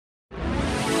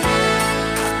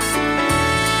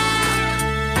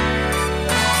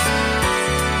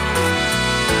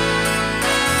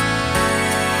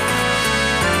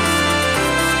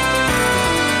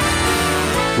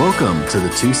Welcome to the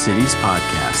Two Cities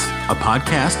Podcast, a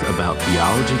podcast about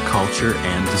theology, culture,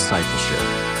 and discipleship.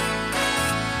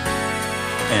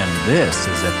 And this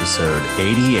is episode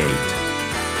 88.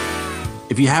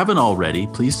 If you haven't already,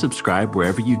 please subscribe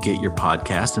wherever you get your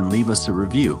podcast and leave us a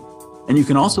review. And you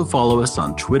can also follow us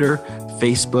on Twitter,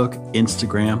 Facebook,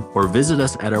 Instagram, or visit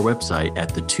us at our website at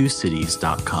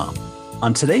thetwocities.com.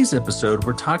 On today's episode,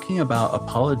 we're talking about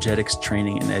apologetics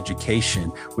training and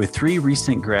education with three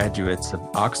recent graduates of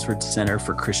Oxford Center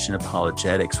for Christian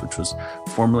Apologetics, which was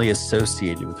formerly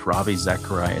associated with Ravi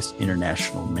Zacharias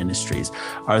International Ministries.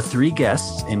 Our three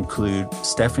guests include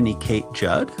Stephanie Kate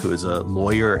Judd, who is a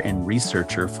lawyer and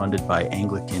researcher funded by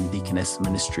Anglican Deaconess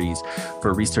Ministries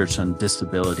for research on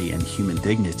disability and human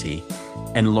dignity,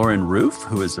 and Lauren Ruef,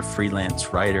 who is a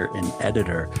freelance writer and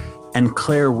editor, and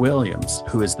Clare Williams,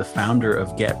 who is the founder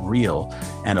of Get Real,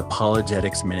 an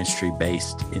apologetics ministry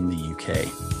based in the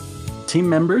UK. Team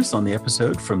members on the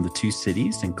episode from the Two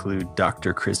Cities include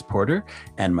Dr. Chris Porter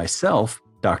and myself,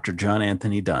 Dr. John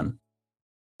Anthony Dunn.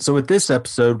 So with this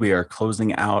episode, we are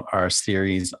closing out our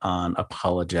series on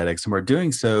apologetics, and we're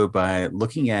doing so by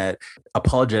looking at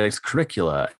apologetics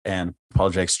curricula and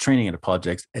apologetics training and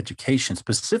apologetics education,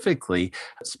 specifically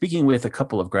speaking with a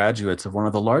couple of graduates of one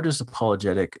of the largest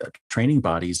apologetic training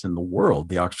bodies in the world,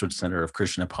 the Oxford Center of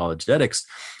Christian Apologetics.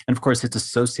 And of course, its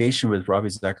association with Ravi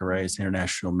Zacharias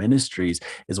International Ministries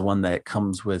is one that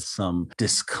comes with some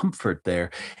discomfort there.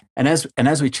 And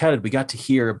as we chatted, we got to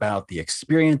hear about the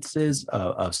experiences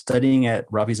of studying at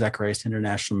Ravi Zacharias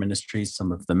International Ministries,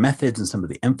 some of the methods and some of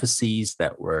the emphases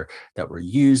that were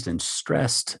used and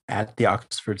stressed at the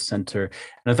Oxford Center.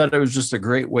 And I thought it was just a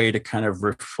great way to kind of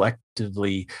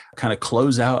reflectively kind of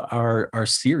close out our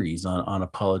series on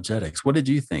apologetics. What did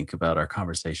you think about our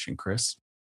conversation, Chris?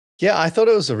 Yeah, I thought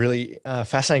it was a really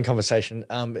fascinating conversation.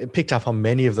 It picked up on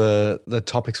many of the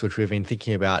topics which we've been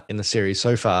thinking about in the series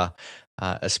so far,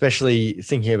 especially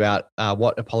thinking about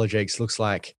what apologetics looks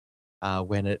like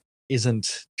when it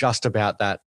isn't just about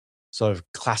that sort of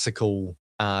classical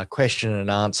question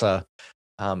and answer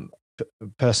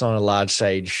person on a large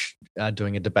stage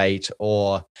doing a debate,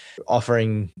 or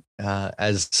offering,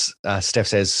 as Steph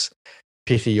says,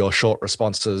 pithy or short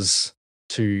responses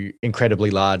to incredibly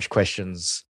large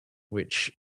questions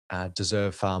which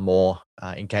deserve far more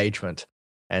engagement.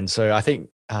 And so I think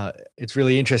it's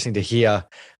really interesting to hear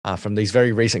from these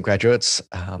very recent graduates.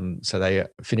 So they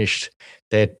finished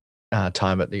their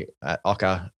time at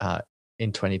OCA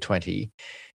in 2020.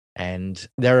 And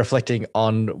they're reflecting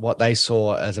on what they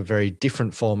saw as a very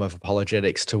different form of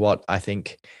apologetics to what I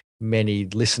think many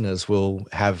listeners will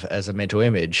have as a mental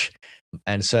image,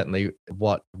 and certainly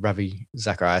what Ravi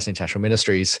Zacharias International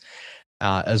Ministries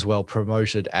as well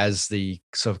promoted as the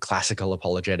sort of classical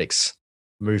apologetics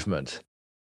movement.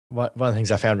 One of the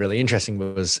things I found really interesting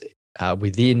was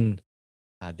within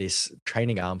this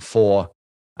training arm for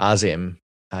RZIM,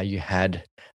 you had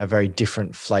a very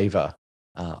different flavor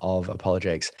of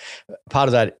apologetics. Part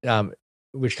of that,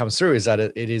 which comes through, is that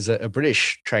it is a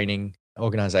British training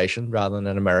organization rather than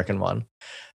an American one,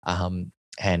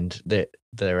 and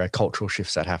there are cultural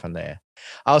shifts that happen there.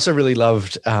 I also really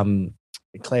loved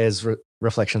Claire's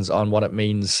reflections on what it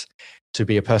means to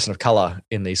be a person of color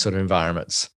in these sort of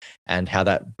environments, and how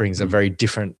that brings a very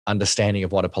different understanding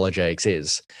of what apologetics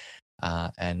is,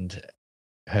 and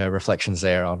her reflections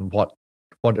there on what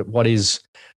is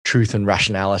truth and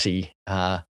rationality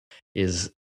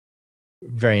is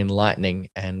very enlightening,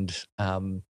 and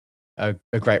a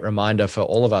great reminder for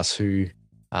all of us who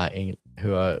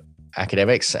are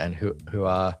academics and who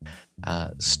are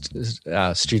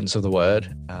students of the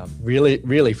word,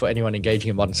 really for anyone engaging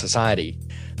in modern society,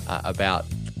 about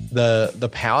the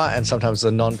power and sometimes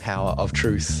the non-power of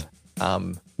truth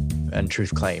and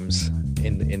truth claims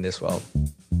in this world.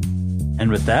 And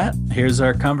with that, here's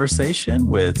our conversation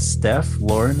with Steph,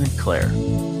 Lauren, and Clare.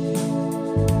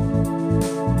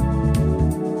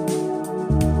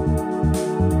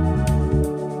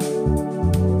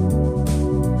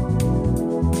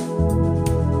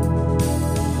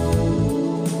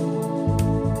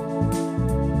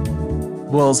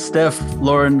 Well, Steph,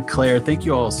 Lauren, Clare, thank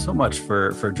you all so much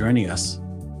for joining us.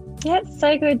 Yeah, it's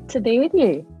so good to be with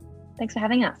you. Thanks for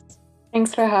having us.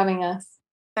 Thanks for having us.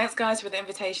 Thanks, guys, for the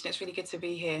invitation. It's really good to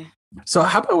be here. So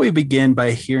how about we begin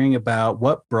by hearing about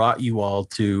what brought you all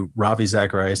to Ravi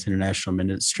Zacharias International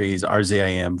Ministries,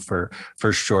 RZIM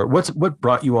for short. What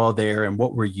brought you all there, and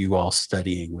what were you all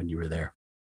studying when you were there?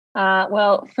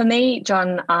 Well, for me,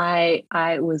 John, I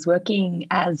was working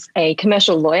as a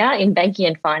commercial lawyer in banking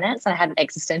and finance. I had an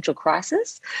existential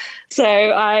crisis. So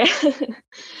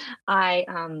I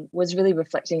was really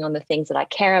reflecting on the things that I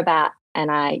care about, and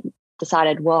I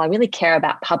decided, well, I really care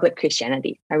about public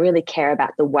Christianity. I really care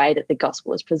about the way that the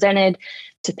gospel is presented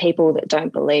to people that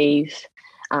don't believe,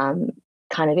 kind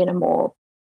of in a more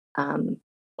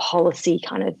policy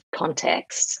kind of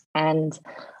context. And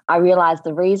I realized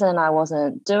the reason I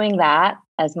wasn't doing that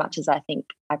as much as I think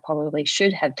I probably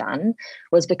should have done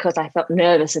was because I felt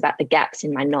nervous about the gaps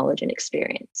in my knowledge and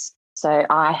experience. So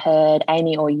I heard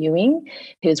Amy Orr Ewing,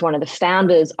 who's one of the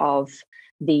founders of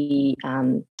the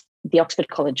Oxford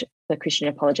College for Christian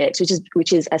Apologetics,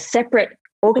 which is a separate,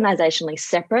 organisationally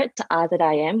separate to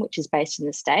RZIM, which is based in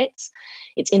the States.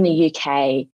 It's in the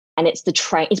UK, and it's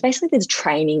basically the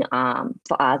training arm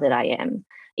for RZIM.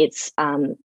 It's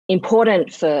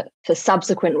important for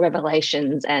subsequent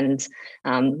revelations and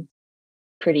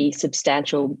pretty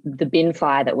substantial, the bin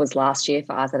fire that was last year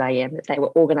for RZIM, that they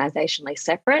were organisationally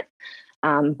separate.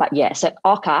 But yeah, so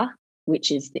OCA,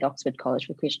 which is the Oxford College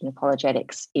for Christian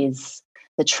Apologetics, is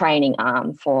the training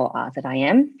arm for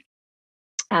RZIM.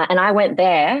 And I went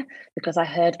there because I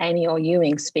heard Amy Orr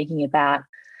Ewing speaking about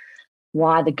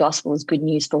why the gospel is good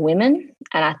news for women,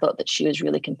 and I thought that she was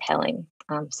really compelling.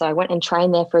 So I went and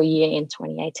trained there for a year in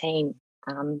 2018,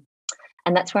 and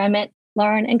that's where I met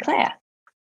Lauren and Claire.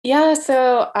 Yeah,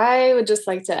 so I would just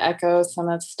like to echo some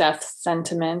of Steph's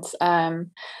sentiments.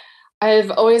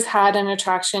 I've always had an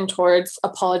attraction towards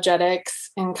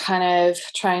apologetics and kind of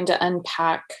trying to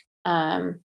unpack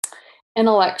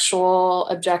intellectual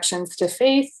objections to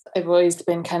faith. I've always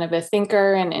been kind of a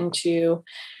thinker and into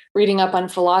reading up on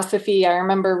philosophy. I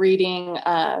remember reading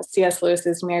C.S.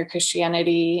 Lewis's Mere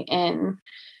Christianity in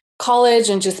college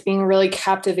and just being really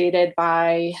captivated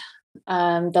by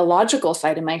the logical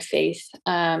side of my faith.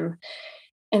 And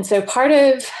so part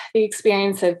of the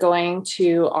experience of going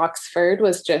to Oxford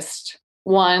was just,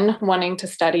 one, wanting to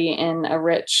study in a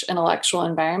rich intellectual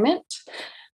environment,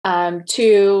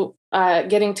 two,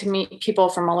 getting to meet people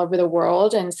from all over the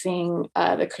world and seeing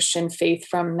the Christian faith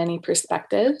from many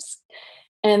perspectives.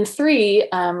 And three,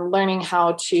 learning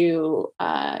how to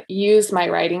use my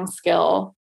writing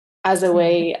skill as a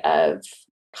way of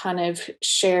kind of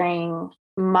sharing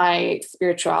my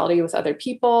spirituality with other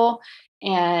people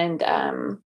and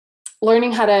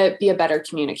learning how to be a better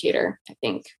communicator, I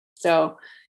think. So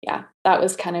yeah, that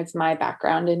was kind of my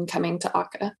background in coming to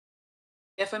ACA.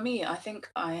 Yeah, for me, I think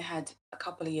I had a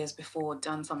couple of years before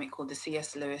done something called the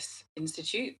C.S. Lewis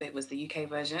Institute. It was the UK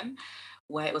version,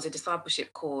 where it was a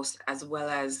discipleship course as well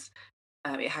as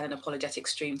it had an apologetic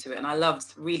stream to it. And I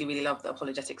really, really loved the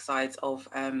apologetic sides of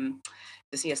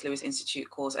the C.S. Lewis Institute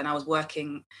course. And I was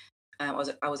working, I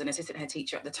was an assistant head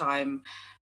teacher at the time,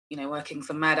 working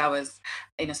some mad hours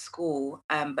in a school,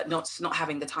 but not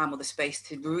having the time or the space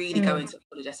to really go into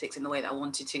apologetics in the way that I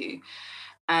wanted to.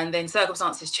 And then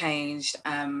circumstances changed,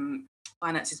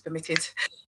 finances permitted,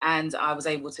 and I was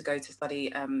able to go to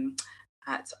study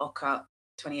at OCA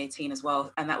 2018 as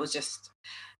well. And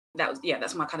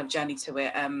that's my kind of journey to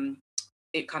it.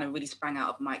 It kind of really sprang out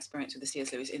of my experience with the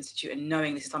C.S. Lewis Institute and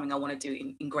knowing this is something I want to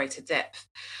do in greater depth,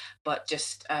 but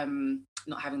just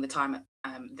not having the time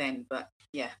then. But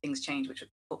yeah, things change, which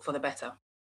for the better.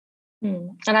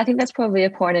 And I think that's probably a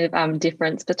point of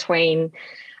difference between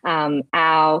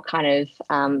our kind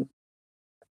of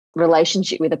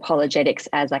relationship with apologetics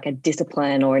as like a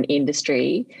discipline or an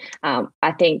industry.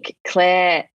 I think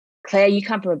Claire, you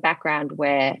come from a background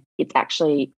where it's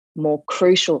actually more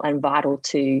crucial and vital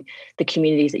to the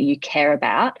communities that you care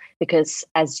about, because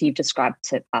as you've described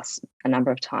to us a number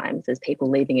of times, there's people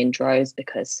leaving in droves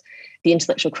because the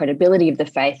intellectual credibility of the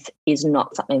faith is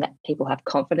not something that people have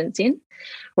confidence in.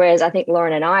 Whereas I think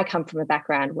Lauren and I come from a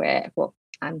background where, well,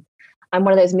 I'm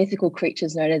one of those mythical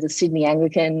creatures known as a Sydney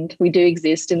Anglican. We do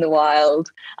exist in the wild.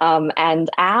 And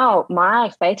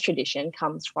my faith tradition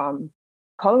comes from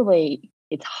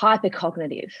it's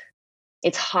hyper-cognitive.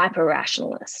 It's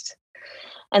hyper-rationalist.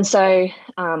 And so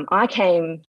I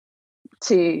came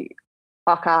to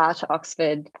OCA, to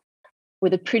Oxford,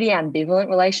 with a pretty ambivalent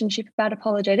relationship about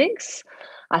apologetics.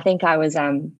 I think I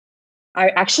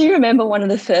actually remember one of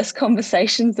the first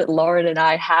conversations that Lauren and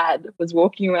I had was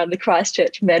walking around the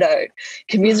Christchurch meadow,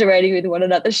 commiserating with one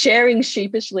another, sharing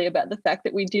sheepishly about the fact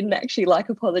that we didn't actually like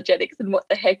apologetics and what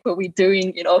the heck were we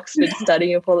doing in Oxford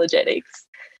studying apologetics.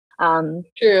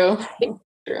 True.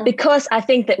 Because I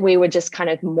think that we were just kind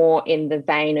of more in the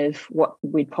vein of what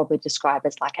we'd probably describe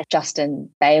as like a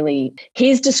Justin Bailey.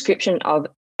 His description of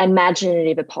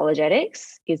imaginative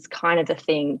apologetics is kind of the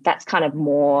thing that's kind of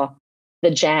more the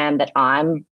jam that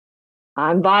I'm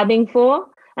vibing for,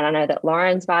 and I know that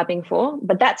Lauren's vibing for.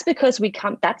 But that's because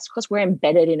we're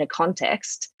embedded in a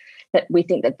context that we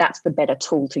think that that's the better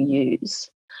tool to use.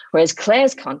 Whereas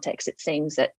Claire's context, it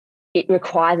seems that it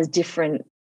requires a different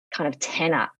kind of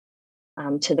tenor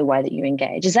to the way that you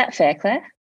engage. Is that fair, Claire?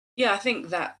 Yeah, I think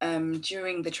that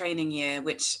during the training year,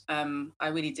 which I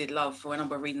really did love for a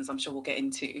number of reasons I'm sure we'll get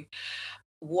into,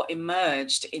 what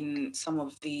emerged in some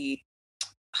of the,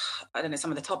 I don't know,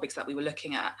 some of the topics that we were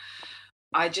looking at,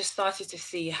 I just started to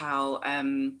see how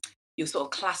your sort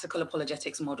of classical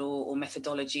apologetics model or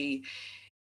methodology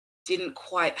didn't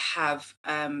quite have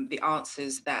the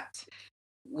answers that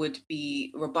would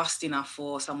be robust enough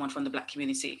for someone from the Black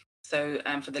community. So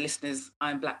for the listeners,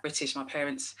 I'm Black British. My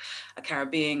parents are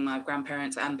Caribbean. My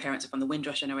grandparents and parents are from the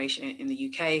Windrush generation in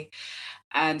the UK.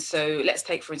 And so let's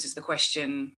take, for instance, the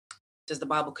question, does the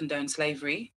Bible condone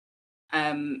slavery?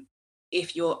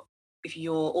 If your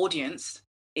audience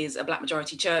is a Black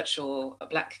majority church or a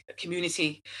Black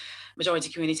majority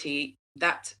community,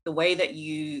 that the way that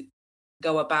you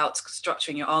go about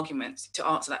structuring your argument to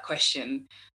answer that question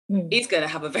is going to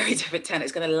have a very different tenor.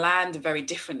 It's going to land very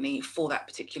differently for that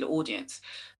particular audience,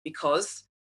 because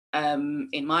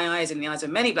in my eyes, in the eyes of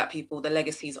many Black people, the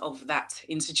legacies of that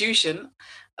institution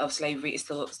of slavery is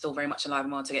still very much alive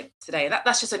and well today.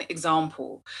 That's just an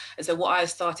example. And so what I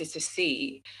started to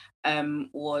see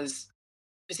was,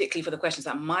 particularly for the questions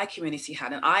that my community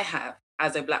had and I have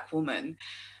as a Black woman,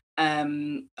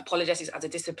 apologetics as a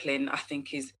discipline, I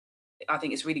think it's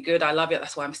really good. I love it.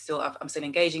 That's why I'm still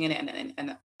engaging in it,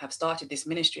 and have started this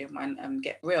ministry of mine,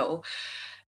 Get Real.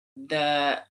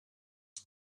 There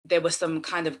were some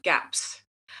kind of gaps,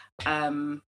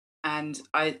 and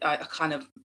I kind of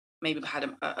maybe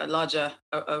had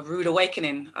a rude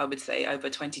awakening, I would say, over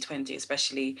 2020,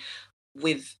 especially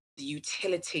with the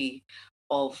utility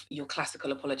of your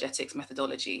classical apologetics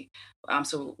methodology.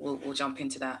 So we'll jump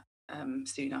into that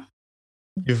sooner.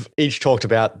 You've each talked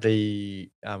about the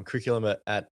curriculum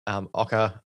at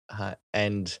Ocker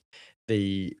and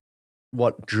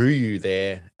what drew you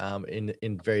there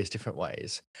in various different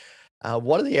ways.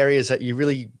 What are the areas that you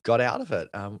really got out of it?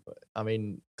 I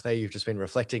mean, Claire, you've just been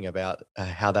reflecting about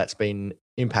how that's been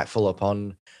impactful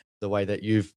upon the way that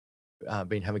you've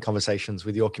been having conversations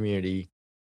with your community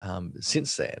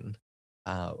since then.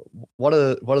 What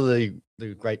are the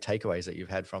great takeaways that you've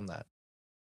had from that?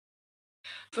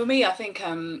 For me, I think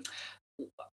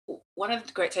one of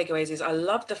the great takeaways is I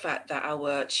love the fact that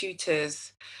our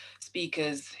tutors,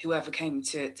 speakers, whoever came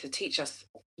to teach us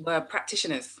were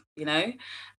practitioners.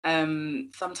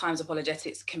 Sometimes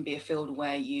apologetics can be a field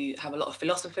where you have a lot of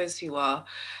philosophers who are,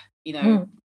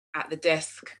 at the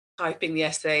desk typing the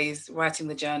essays, writing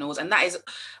the journals, and that is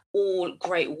all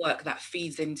great work that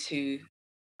feeds into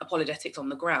apologetics on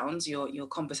the ground, your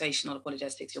conversational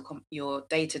apologetics, your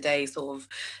day-to-day sort of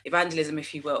evangelism,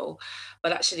 if you will.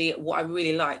 But actually what I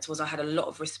really liked was I had a lot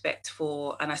of respect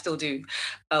for, and I still do,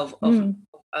 of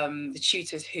the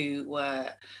tutors who were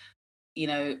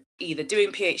either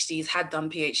doing PhDs, had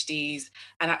done PhDs,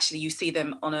 and actually you see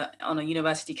them on a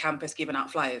university campus giving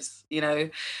out flyers. There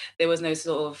was no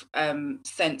sort of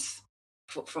sense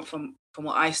from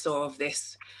what I saw of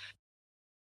this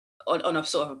on a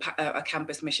sort of a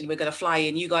campus mission. We're going to fly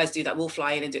in, you guys do that, we'll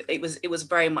fly in and do it. It was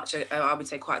very much I would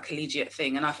say quite a collegiate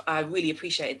thing, and I really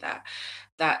appreciated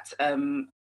that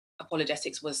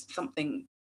apologetics was something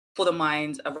for the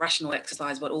mind, a rational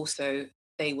exercise, but also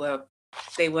they were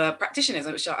practitioners,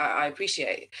 which I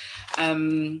appreciate. But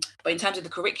in terms of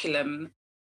the curriculum,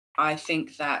 I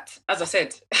think that, as I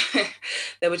said,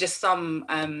 there were just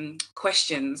some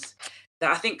questions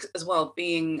that I think as well,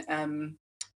 being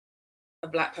a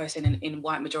Black person in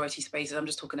white majority spaces, I'm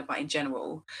just talking about in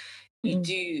general, you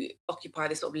do occupy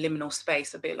this sort of liminal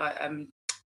space, a bit like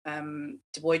Du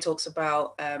Bois talks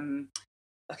about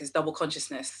like his double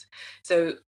consciousness.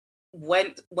 So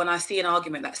when I see an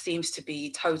argument that seems to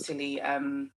be totally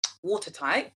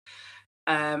watertight,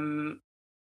 actually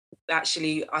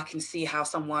I can see how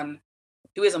someone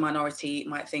who is a minority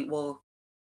might think, well,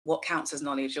 what counts as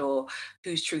knowledge, or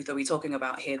whose truth are we talking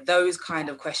about here? Those kind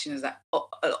of questions, that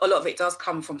a lot of it does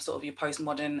come from sort of your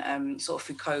postmodern sort of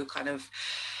Foucault kind of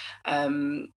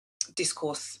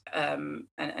discourse and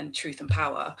truth and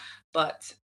power.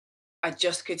 But I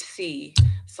just could see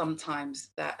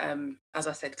sometimes that, as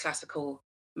I said, classical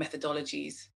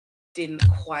methodologies didn't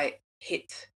quite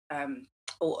hit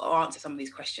or answer some of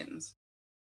these questions.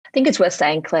 I think it's worth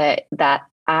saying, Claire, that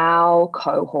our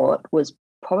cohort was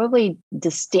probably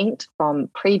distinct from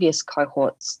previous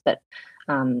cohorts that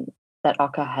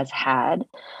Ocker has had,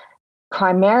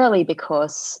 primarily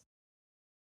because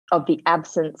of the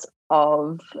absence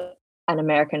of an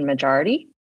American majority.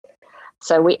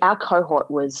 So our cohort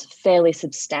was fairly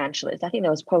substantial. I think there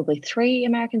was probably 3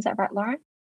 Americans. Is that right, Lauren?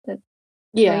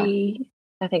 Yeah.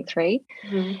 I think 3.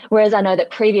 Mm-hmm. Whereas I know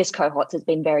that previous cohorts has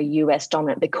been very US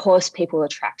dominant because people are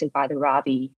attracted by the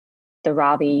Ravi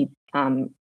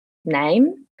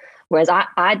name. Whereas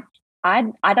I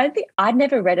don't think I'd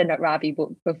never read a Ravi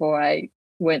book before I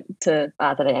went to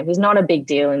RZAM. He's not a big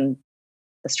deal in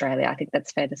Australia. I think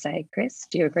that's fair to say. Chris,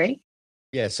 do you agree?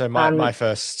 Yeah, so my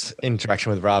first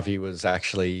interaction with Ravi was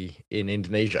actually in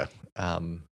Indonesia.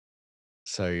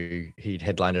 So he'd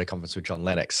headlined at a conference with John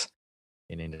Lennox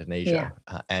in Indonesia.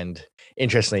 And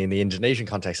interestingly, in the Indonesian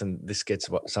context, and this gets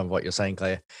some of what you're saying,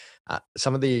 Claire,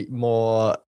 some of the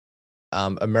more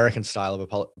American style of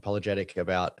apologetic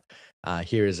about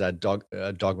here is a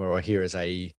dogma, or here is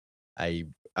a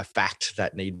fact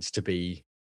that needs to be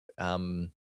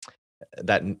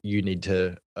that you need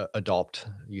to adopt,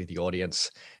 you the audience,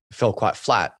 fell quite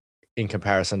flat in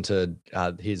comparison to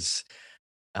his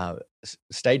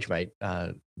stage mate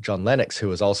John Lennox, who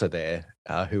was also there,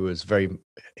 who was very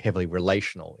heavily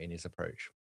relational in his approach.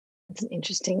 It's an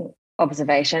interesting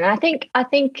observation. I think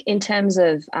in terms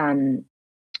of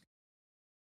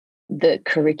the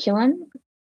curriculum,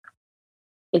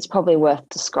 it's probably worth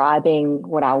describing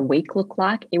what our week looked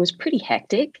like. It was pretty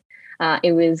hectic.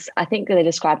 It was, I think they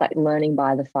described like learning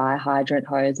by the fire hydrant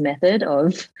hose method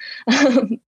of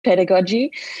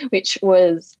pedagogy, which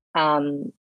was,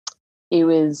 it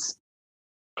was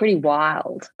pretty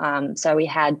wild. So we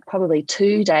had probably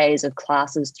 2 days of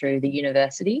classes through the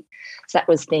university. So that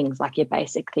was things like your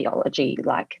basic theology,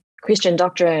 like Christian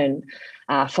doctrine,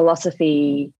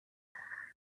 philosophy,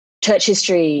 church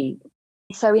history.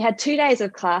 So we had 2 days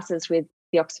of classes with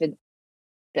the Oxford,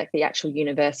 like the actual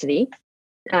university,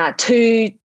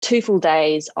 two full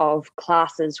days of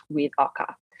classes with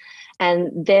OCCA.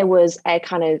 And there was a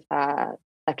kind of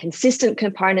a consistent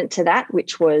component to that,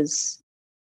 which was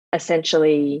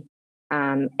essentially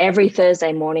every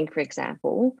Thursday morning, for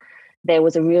example, there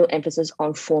was a real emphasis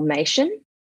on formation,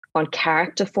 on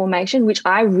character formation, which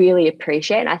I really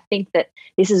appreciate. And I think that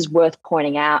this is worth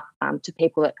pointing out to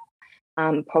people that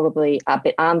probably are a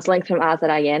bit arm's length from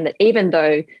RZIM, that even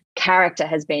though character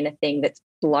has been a thing that's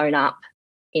blown up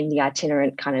in the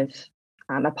itinerant kind of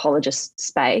apologist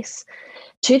space,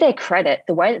 to their credit,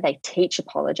 the way that they teach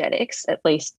apologetics, at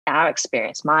least our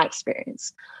experience, my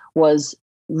experience, was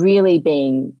really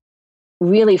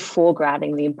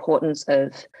foregrounding the importance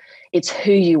of it's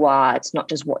who you are. It's not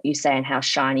just what you say and how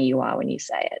shiny you are when you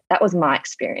say it. That was my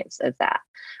experience of that,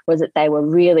 was that they were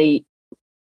really,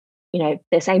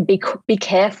 they're saying, be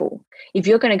careful. If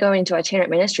you're going to go into itinerant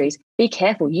ministries, be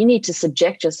careful. You need to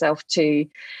subject yourself to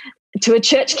a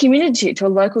church community, to a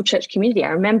local church community.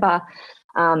 I remember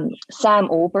Sam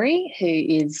Albury,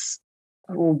 who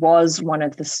was one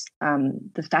of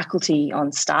the faculty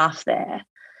on staff there,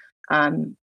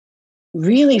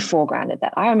 really foregrounded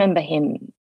that. I remember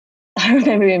him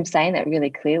saying that really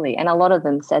clearly, and a lot of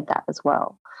them said that as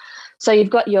well. So you've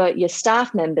got your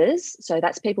staff members. So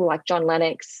that's people like John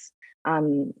Lennox,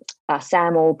 Sam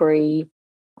Albury.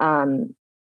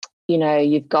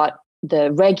 You've got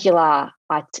the regular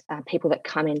people that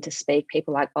come in to speak,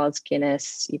 people like Oz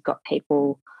Guinness. You've got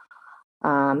people.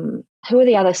 Who are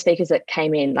the other speakers that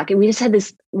came in? Like, we just had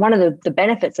this, one of the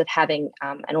benefits of having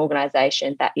an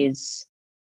organisation that is,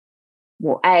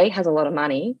 well, A, has a lot of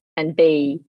money, and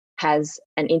B, has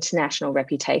an international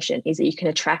reputation, is that you can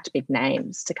attract big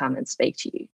names to come and speak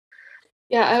to you.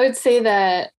 Yeah, I would say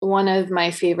that one of my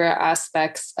favorite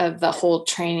aspects of the whole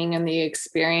training and the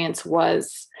experience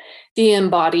was the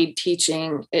embodied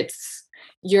teaching.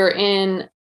 You're in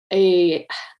a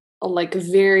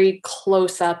very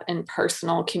close up and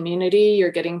personal community.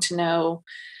 You're getting to know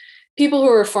people who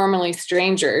are formerly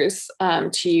strangers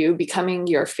to you, becoming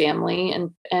your family,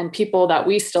 and people that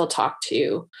we still talk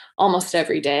to almost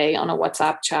every day on a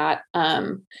WhatsApp chat.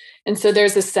 And so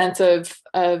there's a sense of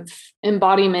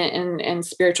embodiment and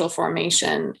spiritual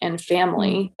formation and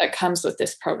family that comes with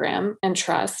this program, and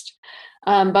trust.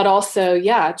 But also,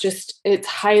 just it's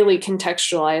highly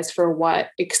contextualized for what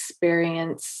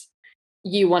experience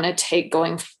you want to take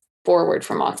going forward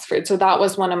from Oxford. So that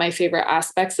was one of my favorite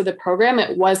aspects of the program.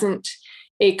 It wasn't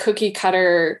a cookie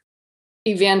cutter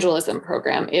evangelism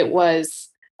program. It was,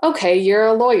 okay, you're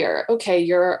a lawyer. Okay,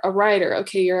 you're a writer.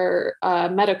 Okay, you're a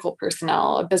medical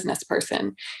personnel, a business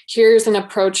person. Here's an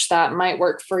approach that might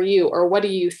work for you, or what do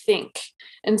you think?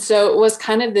 And so it was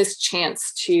kind of this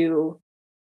chance to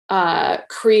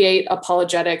create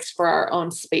apologetics for our own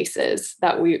spaces,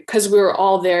 because we were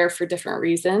all there for different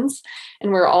reasons,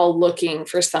 and we're all looking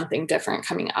for something different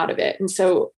coming out of it. And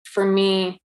so for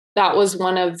me, that was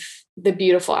one of the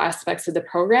beautiful aspects of the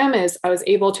program, is I was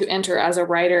able to enter as a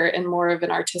writer and more of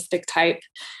an artistic type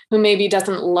who maybe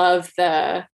doesn't love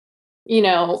the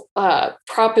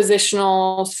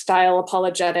propositional style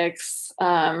apologetics.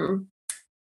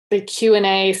 The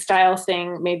Q&A style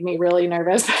thing made me really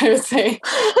nervous, I would say.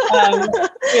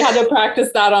 We had to practice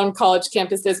that on college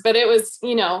campuses, but it was,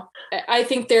 I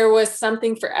think there was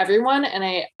something for everyone.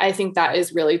 And I think that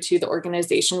is really to the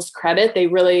organization's credit. They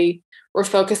really were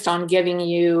focused on giving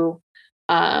you,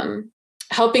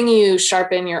 helping you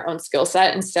sharpen your own skill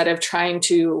set instead of trying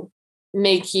to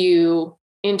make you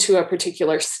into a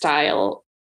particular style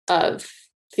of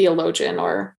theologian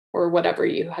or whatever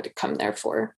you had to come there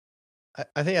for.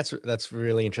 I think that's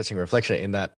really interesting reflection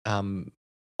in that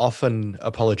often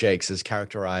apologetics is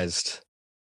characterized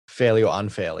fairly or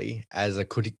unfairly as a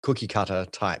cookie cutter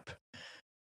type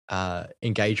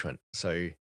engagement. So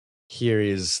here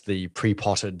is the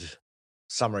pre-potted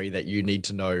summary that you need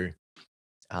to know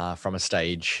from a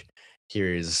stage.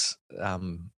 Here is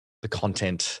the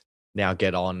content. Now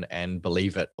get on and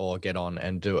believe it, or get on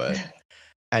and do it.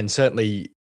 And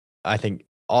certainly, I think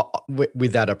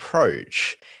with that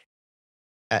approach,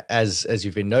 as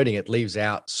you've been noting, it leaves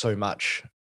so much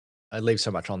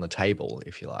on the table,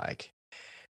 if you like.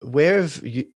 Where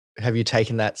have you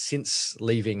taken that since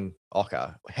leaving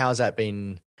Ocker? How's that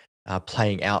been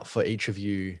playing out for each of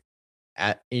you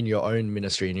in your own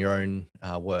ministry, in your own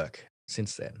work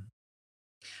since then?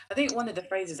 I think one of the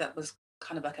phrases that was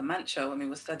kind of like a mantra when we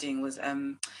were studying was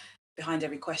behind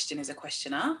every question is a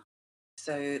questioner.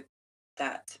 So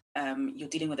that you're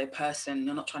dealing with a person,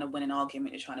 you're not trying to win an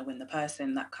argument, you're trying to win the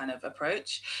person, that kind of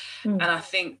approach. And I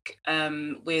think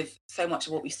with so much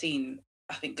of what we've seen,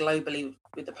 I think globally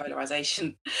with the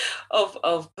polarization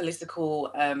of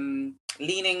political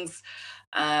leanings,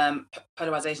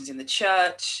 polarizations in the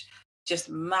church, just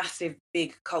massive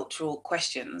big cultural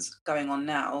questions going on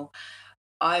now,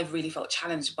 I've really felt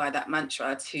challenged by that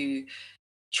mantra to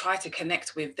try to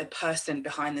connect with the person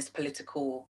behind this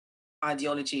political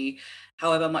ideology,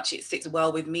 however much it sits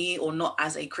well with me or not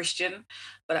as a Christian,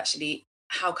 but actually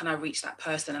how can I reach that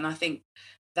person? And I think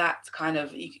that kind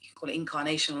of, you can call it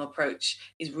incarnational approach,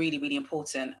 is really, really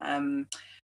important.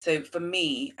 So for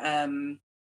me,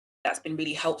 that's been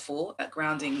really helpful at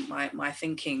grounding my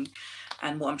thinking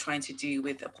and what I'm trying to do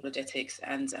with apologetics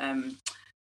and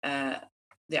the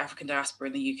African diaspora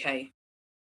in the UK.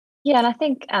 Yeah, and I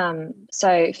think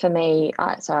so. For me,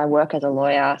 I work as a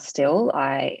lawyer still.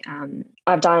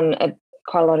 I've done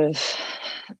quite a lot of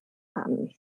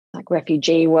like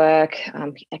refugee work.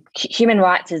 Human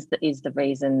rights is the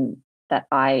reason that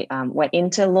I went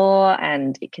into law,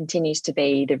 and it continues to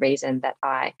be the reason that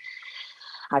I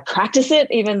practice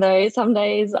it, even though some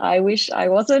days I wish I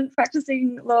wasn't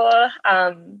practicing law.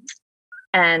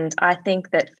 And I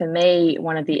think that for me,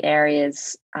 one of the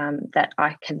areas that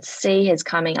I can see is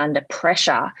coming under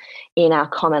pressure in our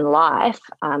common life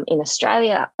in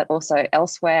Australia, but also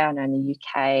elsewhere, and in the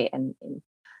UK and in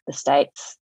the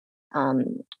States,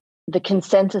 the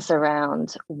consensus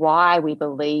around why we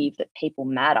believe that people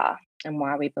matter and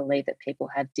why we believe that people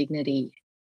have dignity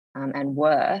and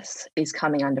worth is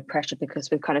coming under pressure,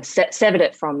 because we've kind of severed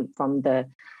it from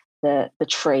the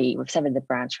tree. We've severed the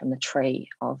branch from the tree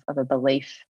of a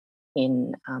belief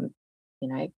in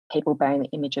people bearing the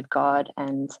image of God,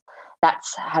 and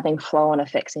that's having flow-on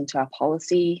effects into our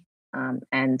policy.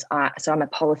 So I'm a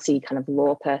policy kind of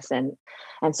law person,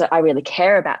 and so I really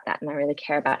care about that, and I really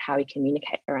care about how we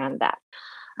communicate around that.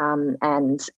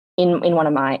 And in one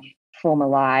of my former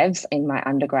lives in my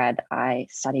undergrad, I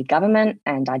studied government,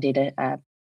 and I did a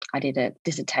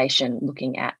dissertation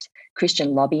looking at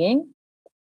Christian lobbying.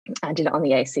 I did it on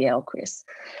the ACL, Chris.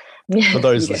 For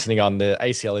those listening on, the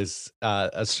ACL is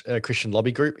a Christian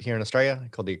lobby group here in Australia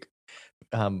called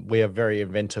we are very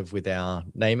inventive with our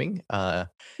naming.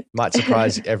 Might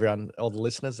surprise everyone, all the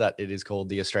listeners, that it is called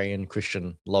the Australian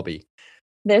Christian Lobby.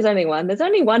 There's only one.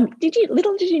 Did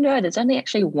you know there's only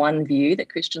actually one view that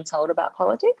Christians hold about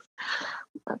politics?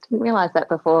 I didn't realize that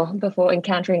before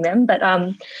encountering them. But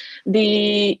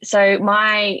so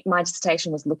my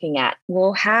dissertation was looking at,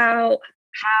 well, how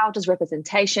does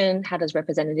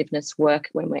representativeness work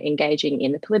when we're engaging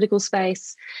in the political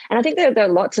space? And I think there are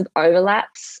lots of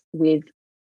overlaps with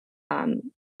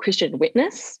Christian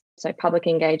witness. So public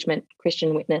engagement,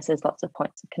 Christian witness, there's lots of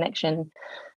points of connection.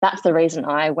 That's the reason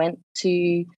I went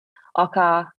to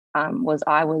Ocker,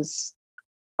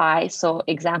 I saw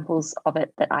examples of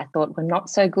it that I thought were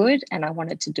not so good, and I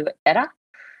wanted to do it better.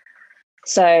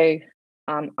 So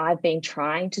I've been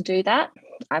trying to do that.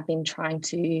 I've been trying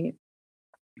to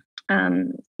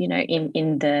in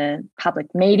the public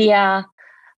media,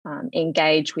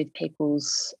 engage with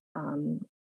people's,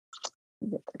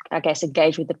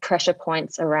 engage with the pressure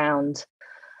points around.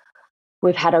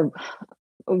 We've had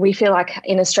we feel like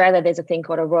in Australia, there's a thing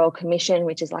called a Royal Commission,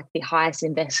 which is like the highest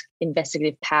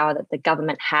investigative power that the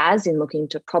government has in looking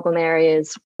to problem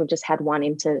areas. We've just had one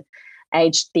into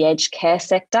the aged care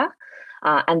sector,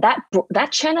 and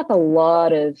that churned up a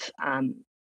lot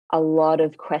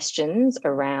of questions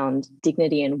around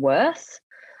dignity and worth,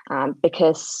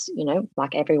 because, you know,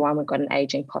 like everyone, we've got an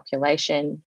aging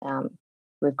population.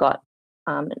 We've got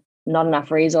not enough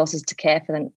resources to care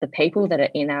for the people that are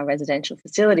in our residential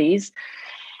facilities.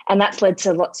 And that's led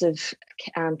to lots of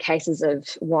cases of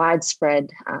widespread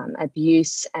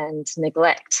abuse and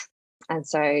neglect. And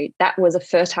so that was a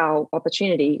fertile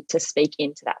opportunity to speak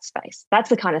into that space. That's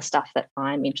the kind of stuff that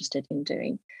I'm interested in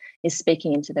doing, is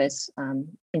speaking into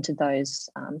those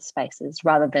spaces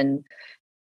rather than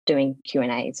doing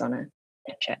Q&As on a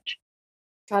church.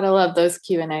 Gotta love those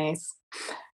Q&As.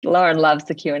 Lauren loves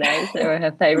the Q&As. They were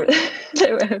her favorite.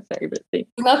 They were her favorite thing.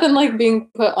 Nothing like being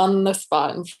put on the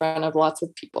spot in front of lots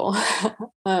of people.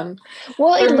 Well,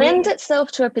 it lends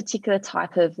itself to a particular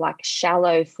type of like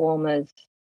shallow form of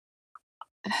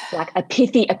like a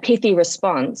pithy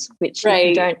response, which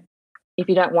right. if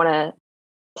you don't want to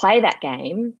play that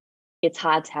game, it's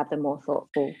hard to have the more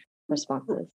thoughtful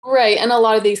responses. Right. And a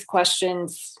lot of these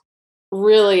questions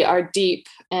really are deep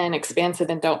and expansive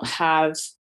and don't have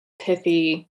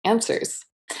pithy answers.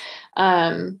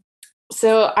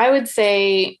 So I would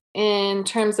say, in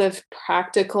terms of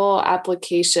practical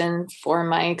application for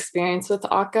my experience with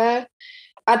ACA,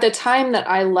 at the time that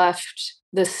I left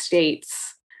the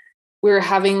States, we were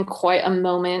having quite a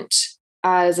moment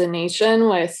as a nation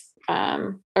with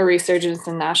a resurgence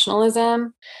in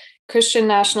nationalism, Christian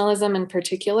nationalism in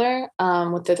particular,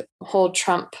 with the whole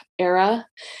Trump era.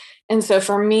 And so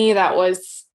for me, that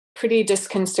was pretty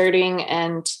disconcerting,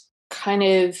 and kind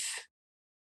of,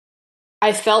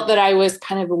 I felt that I was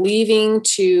kind of leaving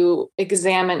to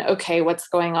examine, okay, what's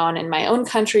going on in my own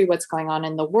country? What's going on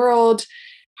in the world?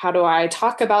 How do I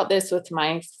talk about this with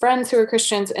my friends who are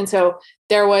Christians? And so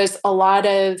there was a lot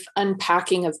of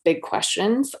unpacking of big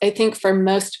questions. I think for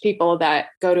most people that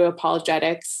go to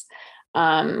apologetics,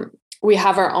 we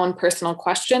have our own personal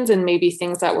questions and maybe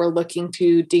things that we're looking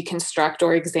to deconstruct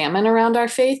or examine around our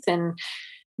faith. And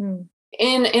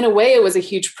in a way, it was a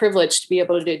huge privilege to be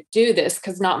able to do this,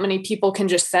 because not many people can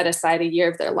just set aside a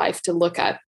year of their life to look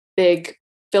at big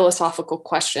philosophical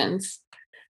questions.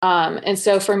 And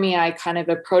so for me, I kind of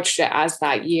approached it as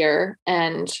that year,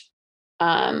 and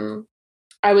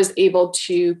I was able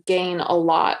to gain a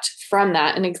lot from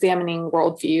that in examining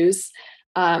worldviews,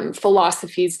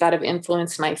 philosophies that have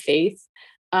influenced my faith.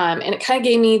 And it kind of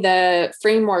gave me the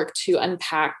framework to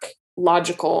unpack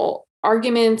logical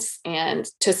arguments and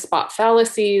to spot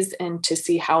fallacies and to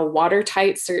see how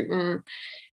watertight certain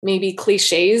maybe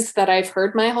cliches that I've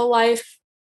heard my whole life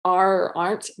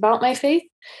aren't about my faith.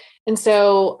 And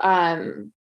so, I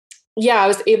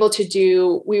was able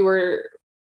to we were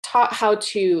taught how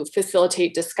to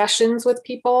facilitate discussions with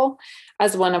people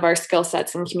as one of our skill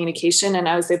sets in communication. And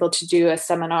I was able to do a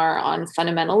seminar on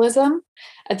fundamentalism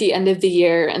at the end of the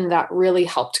year. And that really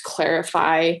helped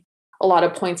clarify a lot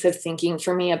of points of thinking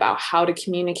for me about how to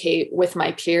communicate with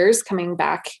my peers, coming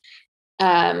back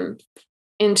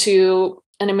into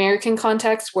an American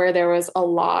context where there was a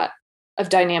lot of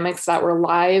dynamics that were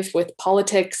live with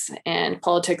politics and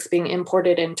politics being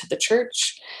imported into the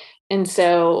church. And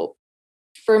so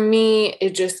for me,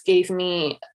 it just gave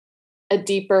me a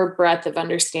deeper breadth of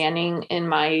understanding in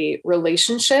my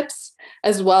relationships,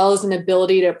 as well as an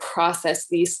ability to process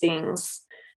these things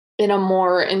in a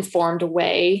more informed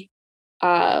way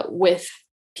with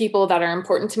people that are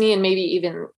important to me, and maybe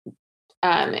even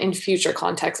in future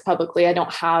contexts publicly. I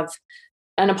don't have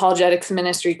an apologetics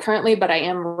ministry currently, but I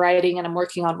am writing, and I'm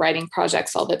working on writing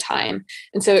projects all the time.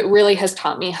 And so it really has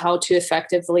taught me how to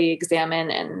effectively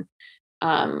examine and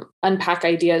unpack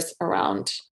ideas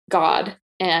around God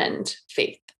and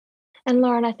faith. And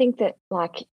Lauren, I think that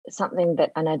like something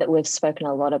that I know that we've spoken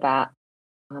a lot about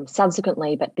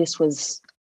subsequently, but this was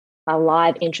a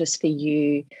live interest for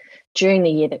you during the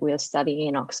year that we were studying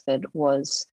in Oxford,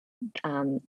 was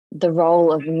the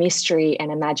role of mystery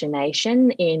and imagination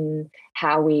in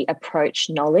how we approach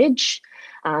knowledge.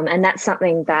 And that's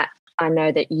something that I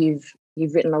know that you've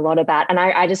written a lot about. And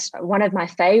I just, one of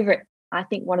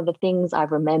the things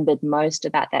I've remembered most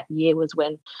about that year was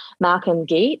when Malcolm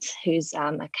Geet, who's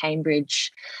a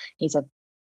Cambridge, he's a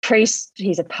priest,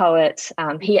 he's a poet,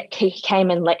 he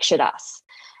came and lectured us.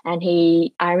 And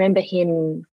I remember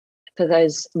him, for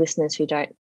those listeners who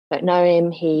don't know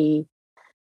him, he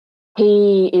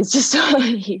is just,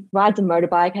 he rides a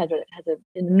motorbike, has an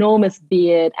enormous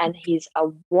beard, and he's a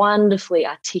wonderfully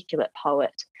articulate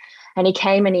poet. And he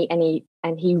came and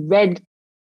he read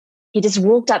he just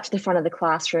walked up to the front of the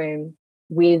classroom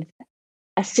with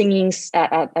a singing,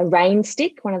 a rain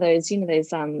stick, one of those,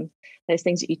 those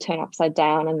things that you turn upside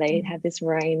down and they have this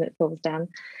rain that falls down,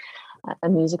 a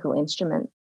musical instrument.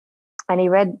 And he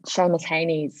read Seamus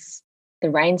Heaney's The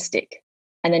Rain Stick,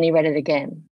 and then he read it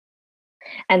again.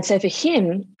 And so for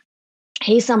him,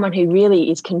 he's someone who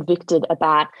really is convicted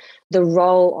about the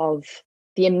role of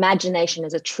the imagination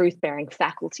as a truth-bearing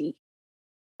faculty.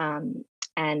 And,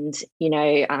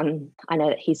 I know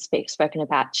that he's spoken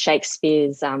about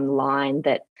Shakespeare's line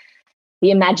that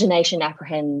the imagination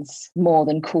apprehends more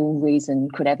than cool reason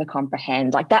could ever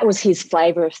comprehend. Like, that was his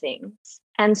flavour of things.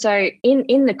 And so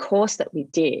in the course that we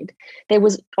did, there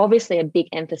was obviously a big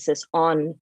emphasis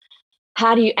on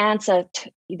how do you answer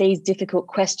these difficult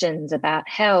questions about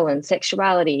hell and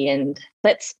sexuality, and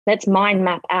let's mind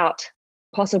map out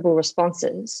possible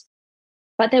responses.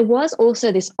 But there was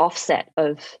also this offset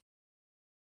of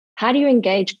how do you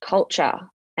engage culture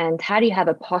and how do you have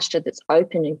a posture that's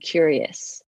open and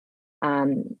curious,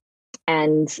 and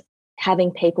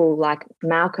having people like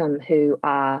Malcolm who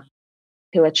are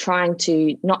trying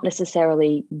to not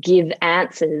necessarily give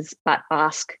answers but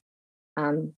ask,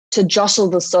 to jostle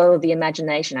the soil of the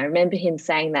imagination. I remember him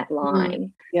saying that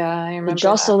line. Yeah, I remember. To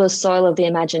jostle the soil of the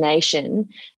imagination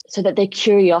so that their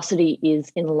curiosity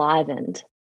is enlivened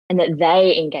and that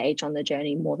they engage on the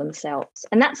journey more themselves.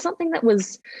 And that's something that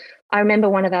I remember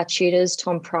one of our tutors,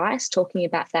 Tom Price, talking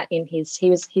about that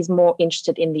he's more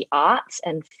interested in the arts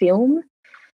and film.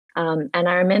 And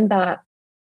I remember,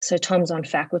 so Tom's was on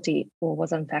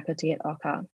faculty at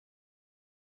Ocker.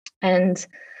 And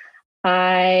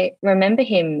I remember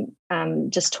him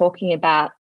just talking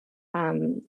about,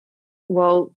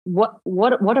 what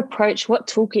approach, what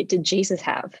toolkit did Jesus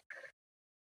have?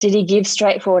 Did he give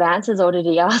straightforward answers, or did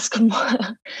he ask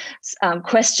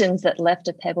questions that left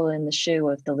a pebble in the shoe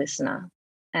of the listener?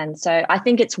 And so I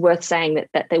think it's worth saying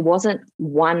that there wasn't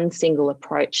one single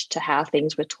approach to how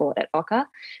things were taught at Ocker,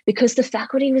 because the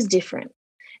faculty was different.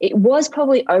 It was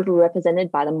probably overrepresented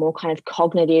by the more kind of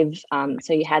cognitive,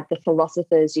 so you had the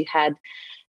philosophers, you had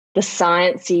the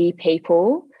sciencey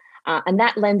people, and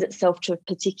that lends itself to a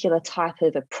particular type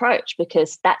of approach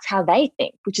because that's how they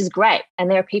think, which is great. And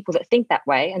there are people that think that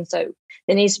way, and so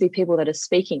there needs to be people that are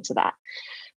speaking to that.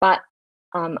 But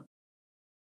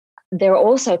there are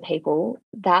also people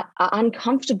that are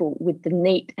uncomfortable with the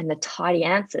neat and the tidy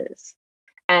answers.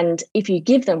 And if you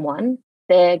give them one,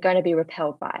 they're going to be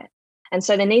repelled by it. And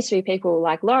so there needs to be people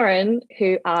like Lauren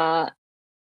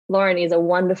Lauren is a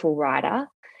wonderful writer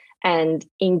and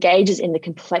engages in the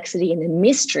complexity and the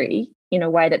mystery in a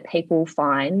way that people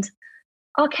find,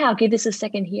 okay, I'll give this a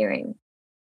second hearing.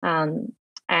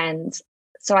 And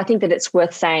so I think that it's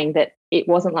worth saying that it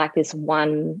wasn't like this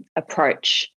one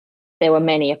approach. There were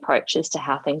many approaches to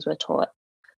how things were taught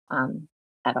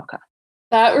at Ocker.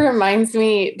 That reminds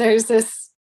me, there's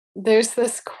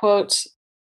this quote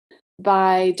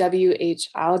by W.H.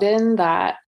 Auden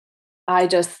that I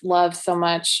just love so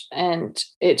much, and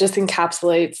it just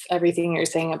encapsulates everything you're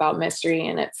saying about mystery.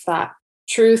 And it's that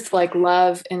truth, like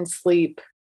love and sleep,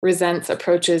 resents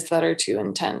approaches that are too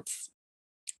intense.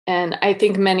 And I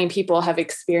think many people have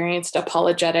experienced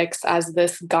apologetics as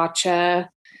this gotcha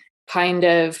kind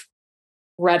of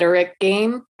rhetoric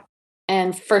game.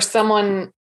 And for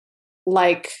someone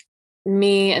like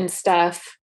me and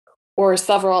Steph, or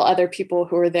several other people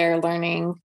who are there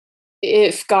learning,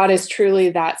 if God is truly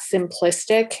that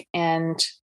simplistic and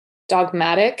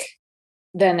dogmatic,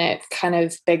 then it kind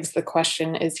of begs the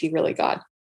question, is he really God?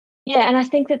 Yeah, and I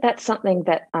think that that's something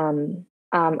that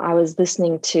I was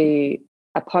listening to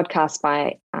a podcast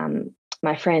by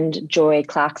my friend Joy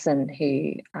Clarkson,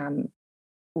 who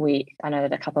I know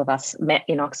that a couple of us met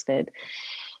in Oxford.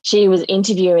 She was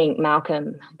interviewing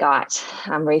Malcolm Guite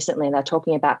recently, and they're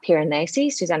talking about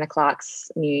Piranesi, Susanna Clarke's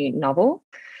new novel.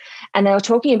 And they were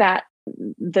talking about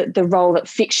the role that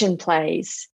fiction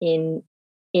plays in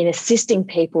assisting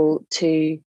people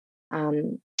to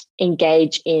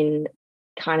engage in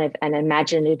kind of an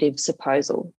imaginative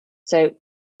supposal. So,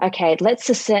 okay, let's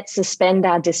suspend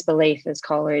our disbelief, as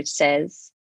Coleridge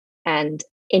says, and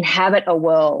inhabit a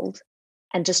world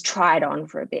and just try it on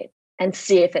for a bit and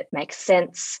see if it makes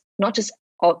sense, not just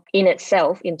in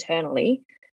itself internally,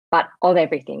 but of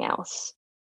everything else.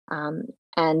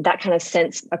 And that kind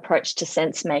of approach to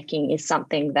sense making is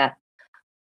something that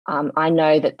I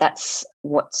know that's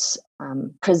what's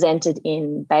presented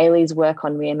in Bailey's work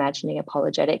on reimagining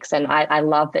apologetics. And I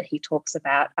love that he talks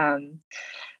about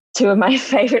two of my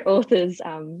favorite authors,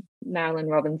 Marilyn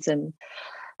Robinson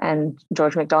and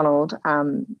George MacDonald.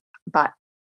 But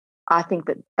I think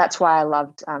that's why I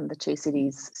loved the Two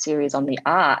Cities series on the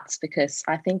arts, because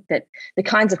I think that the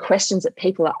kinds of questions that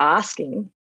people are asking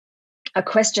are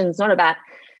questions not about,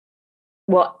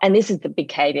 well, and this is the big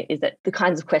caveat, is that the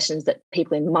kinds of questions that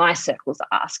people in my circles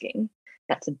are asking,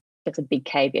 that's a big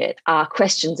caveat, are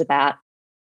questions about,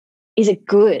 is it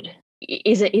good?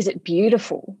 Is it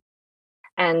beautiful?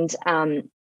 And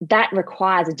that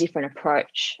requires a different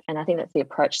approach. And I think that's the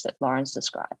approach that Lauren's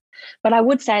described. But I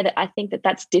would say that I think that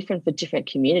that's different for different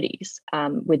communities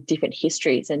with different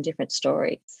histories and different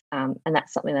stories. And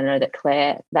that's something I know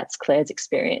that that's Clare's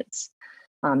experience.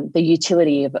 The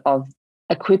utility of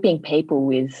equipping people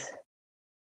with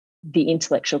the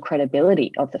intellectual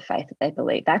credibility of the faith that they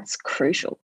believe, that's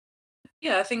crucial.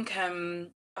 Yeah, I think I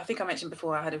mentioned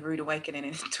before I had a rude awakening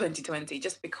in 2020,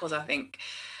 just because I think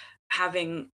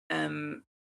having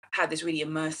had this really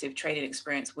immersive training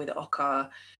experience with Oka,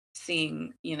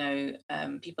 seeing,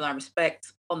 people I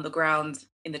respect on the ground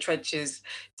in the trenches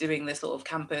doing the sort of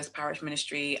campus parish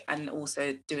ministry, and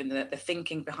also doing the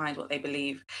thinking behind what they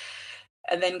believe.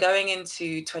 And then going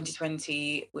into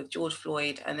 2020 with George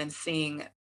Floyd, and then seeing,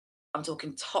 I'm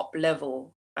talking top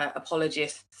level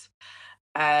apologists,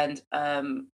 and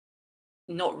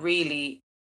not really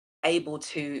able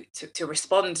to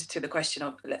respond to the question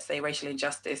of, let's say, racial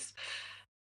injustice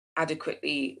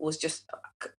adequately, was just,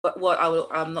 but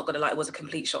I'm not going to lie, it was a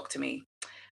complete shock to me,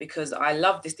 because I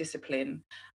love this discipline.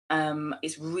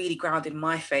 It's really grounded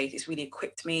my faith. It's really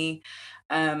equipped me.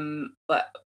 But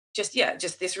just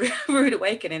this rude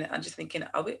awakening. I'm just thinking,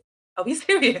 are we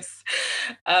serious?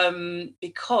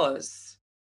 Because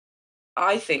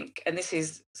I think, and this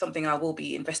is something I will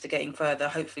be investigating further,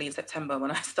 hopefully in September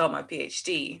when I start my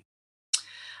PhD.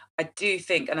 I do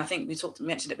think, and I think we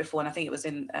mentioned it before, and I think it was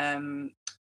in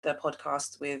the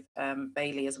podcast with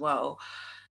Bailey as well.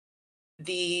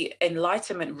 The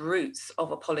Enlightenment roots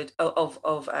of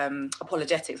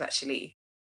apologetics, actually,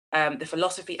 the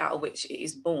philosophy out of which it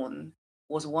is born,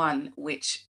 was one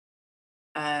which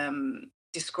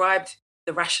described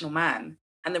the rational man,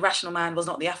 and the rational man was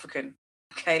not the African.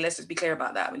 Okay, let's just be clear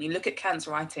about that. When you look at Kant's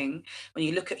writing, when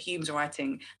you look at Hume's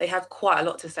writing, they have quite a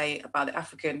lot to say about the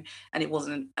African, and it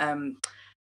wasn't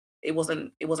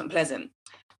pleasant.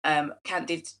 Kant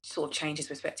did sort of change his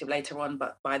perspective later on,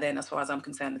 but by then, as far as I'm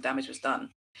concerned, the damage was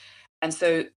done. And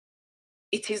so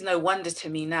it is no wonder to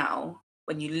me now,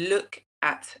 when you look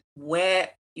at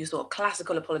where your sort of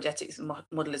classical apologetics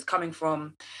model is coming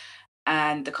from,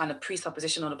 and the kind of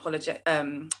propositional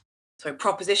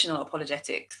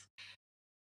apologetics,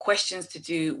 questions to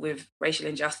do with racial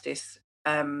injustice,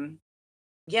 there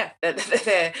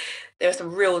are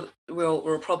some real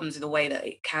problems in the way that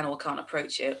it can or can't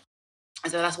approach it.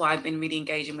 And so that's why I've been really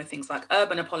engaging with things like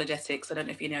urban apologetics. I don't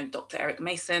know if you know Dr. Eric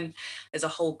Mason. There's a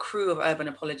whole crew of urban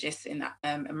apologists in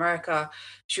America.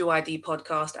 True ID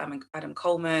podcast, Adam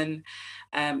Coleman,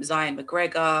 Zion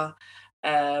McGregor.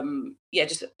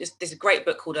 Just there's a great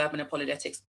book called Urban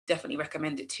Apologetics. Definitely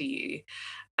recommend it to you.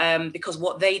 Because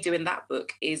what they do in that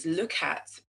book is look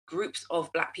at groups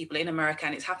of Black people in America,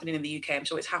 and it's happening in the UK. I'm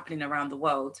sure it's happening around the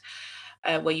world,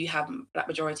 where you have Black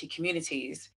majority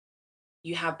communities.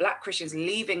 You have Black Christians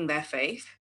leaving their faith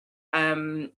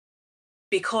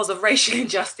because of racial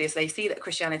injustice. They see that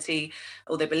Christianity,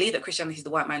 or they believe that Christianity is the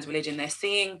white man's religion. They're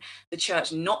seeing the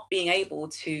church not being able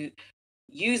to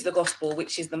use the gospel,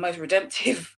 which is the most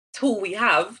redemptive tool we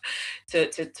have to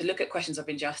look at questions of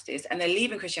injustice. And they're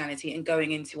leaving Christianity and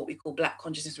going into what we call Black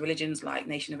consciousness religions, like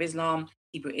Nation of Islam,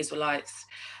 Hebrew Israelites,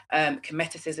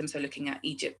 Kemeticism, so looking at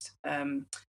Egypt,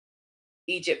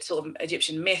 sort of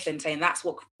Egyptian myth, and saying that's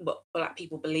what Black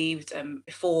people believed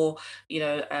before,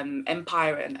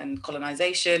 empire and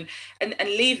colonization, and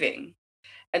leaving.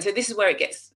 And so this is where it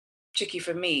gets tricky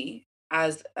for me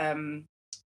as an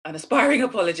aspiring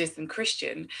apologist and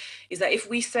Christian, is that if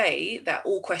we say that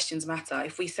all questions matter,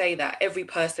 if we say that every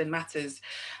person matters,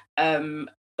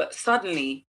 but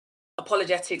suddenly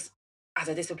apologetics as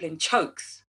a discipline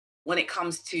chokes when it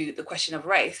comes to the question of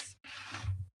race,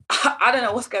 I don't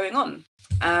know what's going on.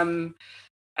 And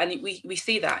we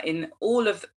see that in all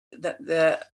of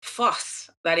the fuss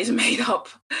that is made up,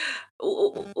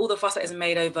 all the fuss that is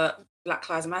made over Black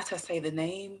Lives Matter, say the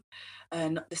name,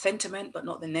 not the sentiment, but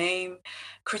not the name,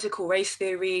 critical race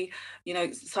theory,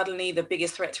 suddenly the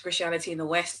biggest threat to Christianity in the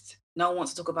West. No one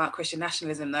wants to talk about Christian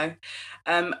nationalism, though.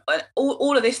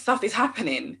 All of this stuff is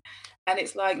happening. And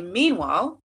it's like,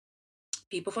 meanwhile,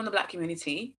 people from the Black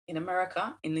community in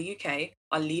America, in the UK,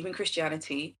 are leaving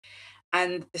Christianity.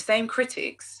 And the same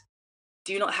critics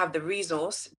do not have the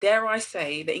resource, dare I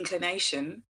say, the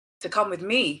inclination to come with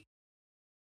me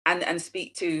and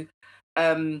speak to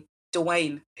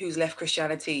Dwayne, who's left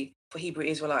Christianity, for Hebrew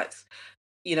Israelites,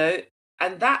 you know,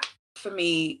 and that for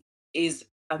me is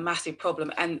a massive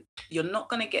problem. And you're not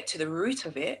going to get to the root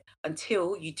of it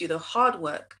until you do the hard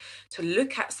work to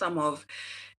look at some of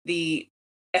the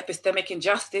epistemic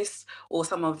injustice or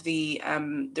some of the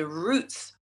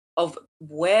roots of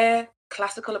where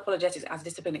classical apologetics as a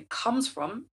discipline comes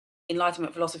from,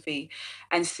 Enlightenment philosophy,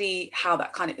 and see how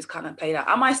that is kind of played out.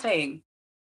 Am I saying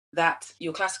that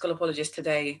your classical apologist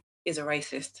today is a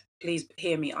racist? Please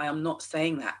hear me. I am not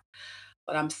saying that,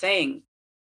 but I'm saying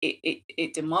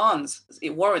it demands,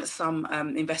 it warrants some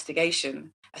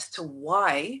investigation as to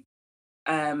why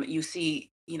you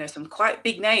see, you know, some quite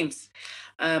big names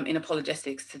in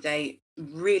apologetics today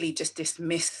really just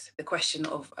dismiss the question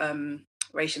of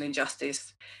racial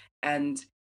injustice, and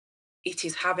it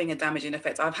is having a damaging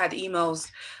effect. I've had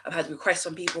emails, I've had requests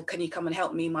from people, can you come and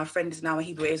help me? My friend is now a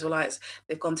Hebrew Israelite.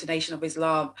 They've gone to Nation of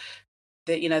Islam.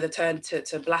 That, you know, they turned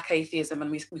to black atheism,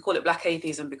 and we call it black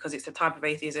atheism because it's a type of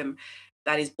atheism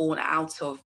that is born out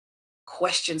of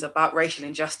questions about racial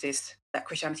injustice that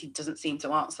Christianity doesn't seem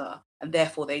to answer, and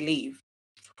therefore they leave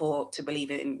to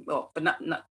believe in, well, but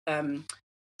not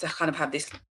to kind of have this,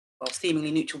 well,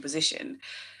 seemingly neutral position.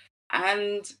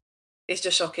 And it's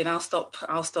just shocking. I'll stop.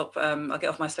 I'll get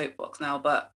off my soapbox now,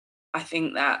 but I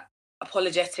think that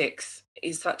apologetics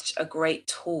is such a great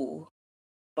tool,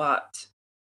 but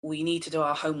we need to do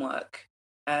our homework.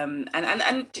 And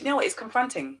you know what? It's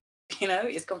confronting. You know,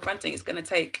 it's confronting. It's going to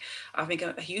take, I think,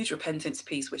 a huge repentance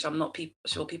piece, which I'm not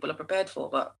sure people are prepared for,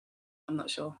 but I'm not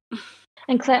sure.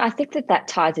 And Claire, I think that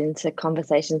ties into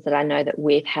conversations that I know that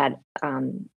we've had,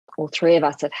 all three of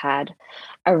us have had,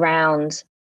 around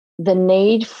the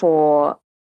need for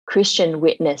Christian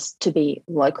witness to be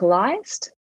localized,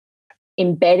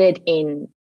 embedded in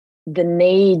the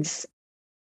needs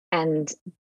and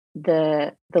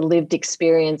the lived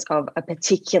experience of a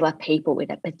particular people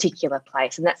in a particular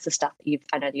place. And that's the stuff that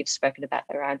I know you've spoken about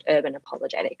around urban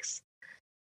apologetics.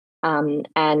 And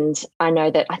I know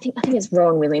that I think it's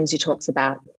Rowan Williams who talks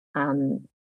about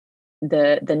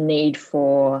the need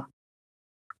for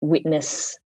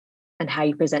witness and how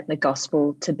you present the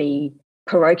gospel to be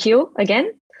parochial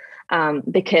again,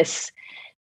 because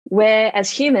where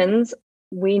as humans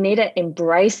we need to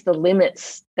embrace the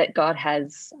limits that God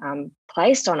has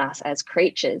placed on us as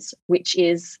creatures, which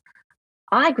is,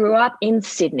 I grew up in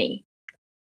Sydney.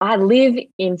 I live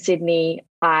in Sydney.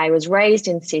 I was raised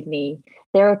in Sydney.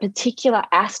 There are particular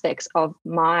aspects of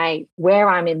where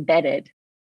I'm embedded,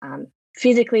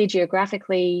 physically,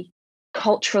 geographically,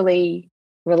 culturally,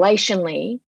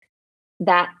 relationally,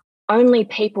 that only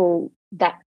people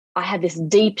that I have this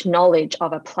deep knowledge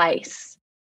of a place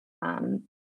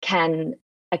can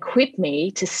equip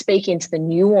me to speak into the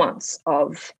nuance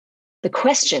of the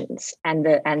questions and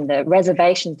the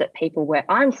reservations that people where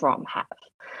I'm from have.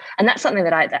 And that's something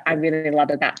that I really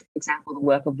love about, for example, the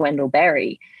work of Wendell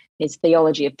Berry, his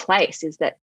theology of place, is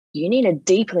that you need to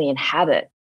deeply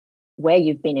inhabit where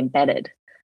you've been embedded.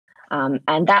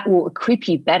 And that will equip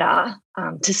you better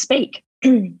to speak.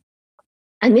 And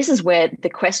this is where the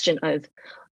question of,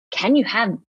 can you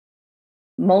have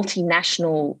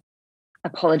multinational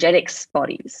apologetics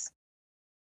bodies,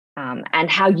 and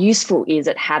how useful is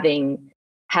it having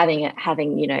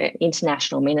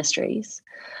international ministries,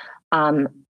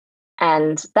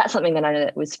 and that's something that I know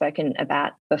that was spoken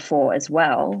about before as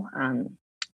well.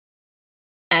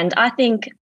 And I think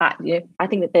that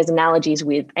there's analogies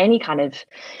with any kind of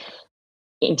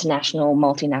international,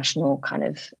 multinational kind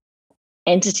of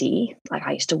entity. Like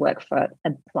I used to work for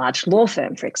a large law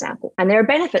firm, for example, and there are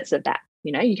benefits of that.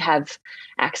 You know, you have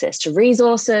access to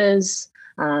resources.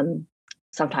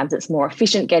 Sometimes it's more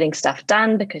efficient getting stuff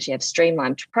done because you have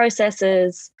streamlined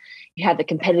processes. You have the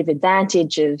competitive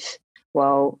advantage of,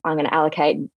 well, I'm going to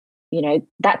allocate,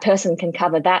 that person can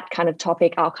cover that kind of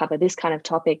topic. I'll cover this kind of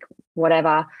topic,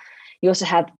 whatever. You also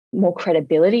have more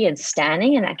credibility and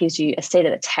standing, and that gives you a seat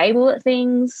at the table at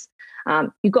things.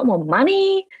 You've got more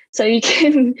money, so you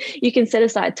can set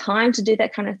aside time to do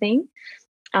that kind of thing.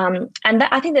 And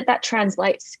I think that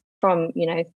translates from,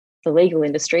 the legal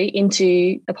industry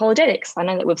into apologetics. I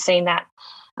know that we've seen that.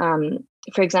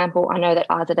 For example, I know that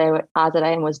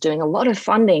RZAM was doing a lot of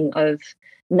funding of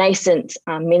nascent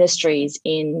ministries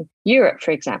in Europe,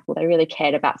 for example. They really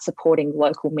cared about supporting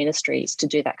local ministries to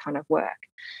do that kind of work.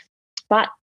 But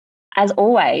as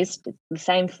always, the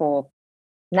same for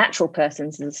natural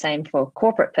persons is the same for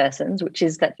corporate persons, which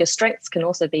is that your strengths can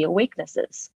also be your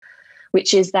weaknesses,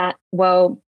 which is that,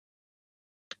 well,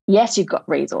 yes, you've got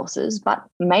resources, but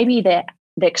maybe they're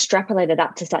extrapolated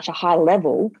up to such a high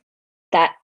level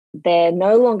that they're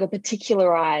no longer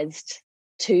particularized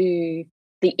to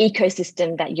the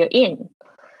ecosystem that you're in.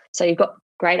 So you've got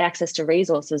great access to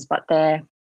resources, but they're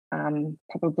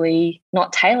probably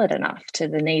not tailored enough to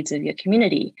the needs of your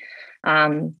community.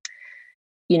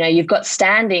 You've got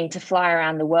standing to fly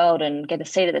around the world and get a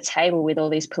seat at the table with all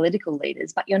these political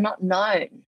leaders, but you're not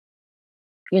known.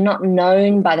 You're not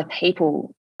known by the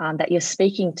people that you're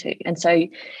speaking to. And so,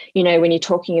 when you're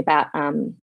talking about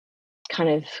kind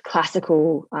of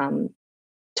classical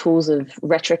tools of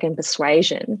rhetoric and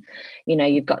persuasion,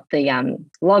 you've got the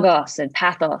logos and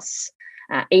pathos,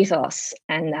 ethos,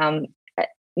 and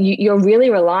you're really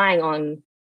relying on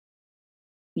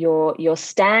your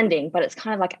standing, but it's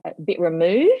kind of like a bit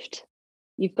removed.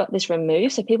 You've got this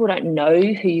removed, so people don't know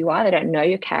who you are. They don't know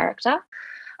your character.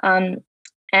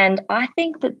 And I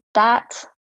think that's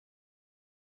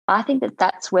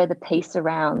where the piece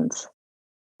around,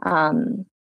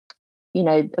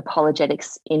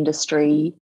 apologetics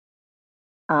industry,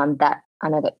 that I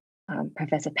know that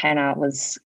Professor Penner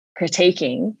was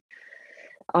critiquing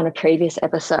on a previous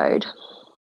episode,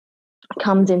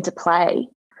 comes into play.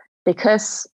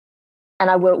 Because,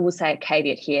 and I will say a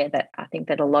caveat here that I think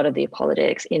that a lot of the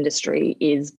apologetics industry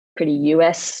is pretty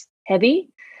US heavy.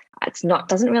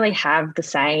 Doesn't really have the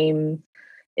same,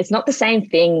 it's not the same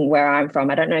thing where I'm from.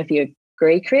 I don't know if you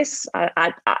agree, Chris.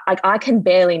 I can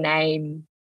barely name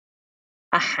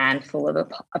a handful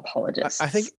of apologists. I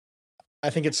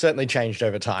think it's certainly changed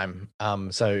over time. I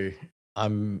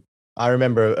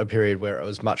remember a period where it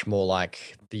was much more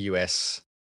like the US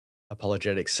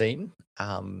apologetics scene,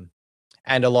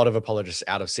 and a lot of apologists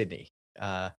out of Sydney.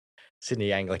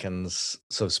 Sydney Anglicans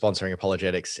sort of sponsoring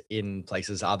apologetics in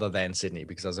places other than Sydney,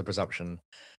 because there's a presumption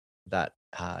that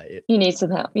you need some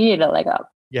help. You need a leg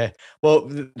up. Yeah, well,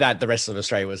 that the rest of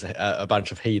Australia was a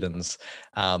bunch of heathens.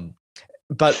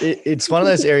 But it's one of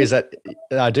those areas that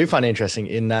I do find interesting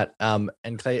in that,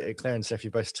 and Claire and Steph,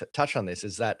 you both touched on this,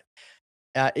 is that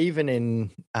even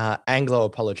in Anglo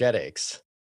apologetics,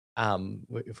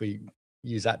 if we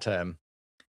use that term,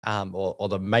 or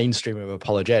the mainstream of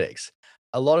apologetics,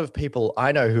 a lot of people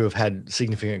I know who have had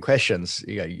significant questions,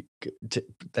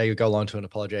 they go along to an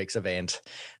apologetics event,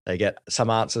 they get some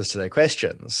answers to their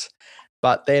questions,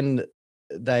 but then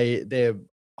their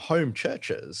home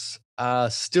churches are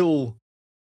still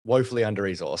woefully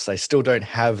under-resourced. They still don't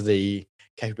have the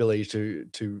capability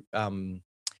to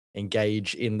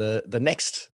engage in the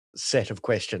next set of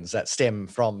questions that stem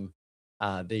from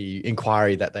the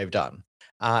inquiry that they've done.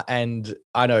 And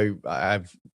I know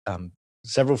I've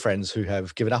several friends who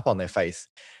have given up on their faith,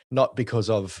 not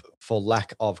for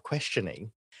lack of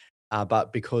questioning,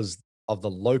 but because of the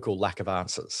local lack of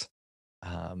answers.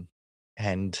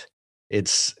 And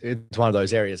it's one of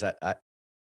those areas that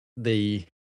the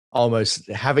almost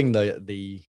having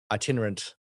the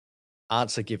itinerant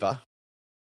answer giver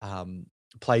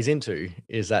plays into,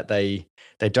 is that they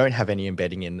don't have any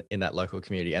embedding in that local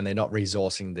community, and they're not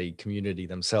resourcing the community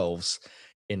themselves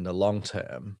in the long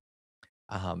term.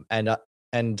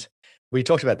 And we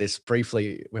talked about this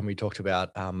briefly when we talked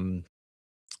about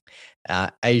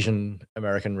Asian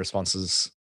American responses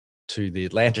to the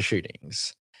Atlanta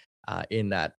shootings, in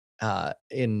that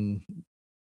in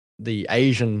the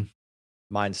Asian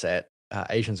mindset,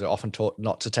 Asians are often taught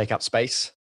not to take up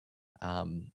space.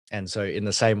 And so in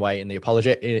the same way, in a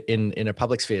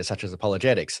public sphere such as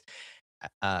apologetics,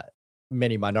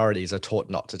 many minorities are taught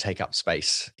not to take up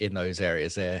space in those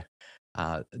areas. They're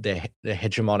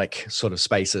hegemonic sort of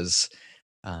spaces.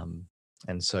 And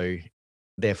so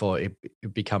therefore it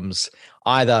becomes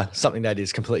either something that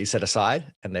is completely set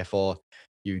aside, and therefore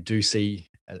you do see,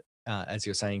 as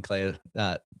you're saying, Claire,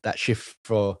 that shift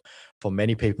for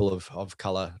many people of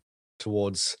color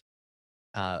towards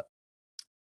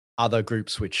other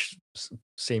groups which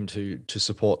seem to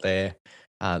support the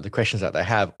questions that they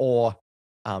have, or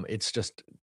it's just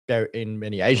in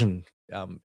many Asian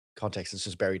contexts, it's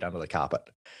just buried under the carpet.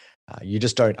 You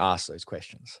just don't ask those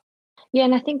questions. Yeah,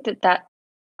 and I think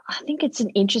I think it's an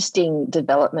interesting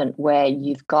development where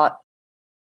you've got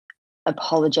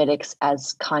apologetics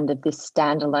as kind of this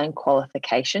standalone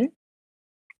qualification,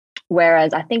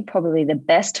 whereas I think probably the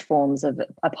best forms of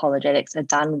apologetics are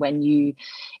done when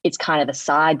it's kind of a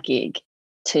side gig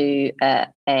to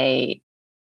an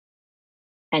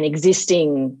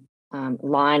existing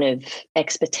line of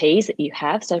expertise that you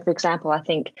have. So, for example, I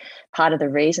think part of the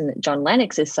reason that John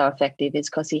Lennox is so effective is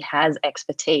because he has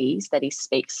expertise that he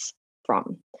speaks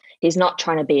from. He's not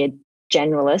trying to be a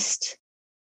generalist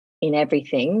in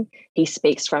everything. He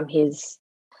speaks from his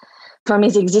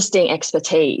existing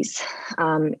expertise.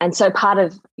 And so part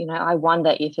of, I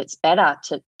wonder if it's better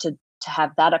to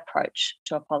have that approach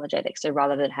to apologetics. So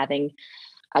rather than having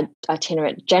an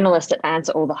itinerant generalist that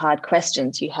answer all the hard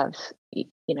questions, you have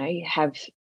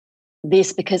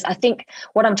this, because I think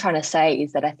what I'm trying to say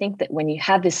is that I think that when you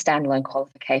have this standalone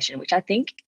qualification, which I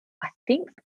think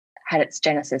had its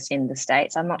genesis in the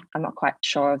States, I'm not quite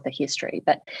sure of the history,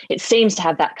 but it seems to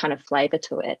have that kind of flavor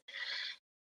to it.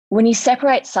 When you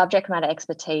separate subject matter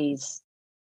expertise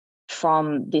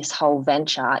from this whole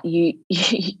venture, you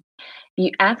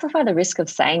amplify the risk of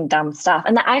saying dumb stuff.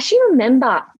 And I actually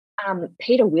remember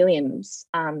Peter Williams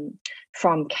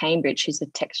from Cambridge, who's the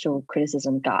textual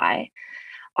criticism guy.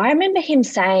 I remember him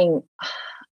saying,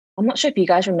 I'm not sure if you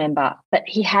guys remember, but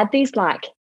he had these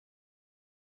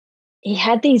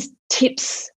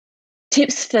tips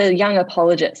for young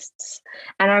apologists.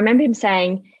 And I remember him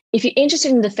saying, if you're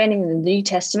interested in defending the New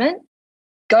Testament,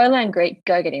 go learn Greek,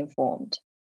 go get informed.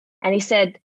 And he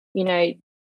said,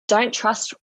 don't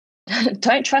trust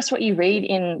what you read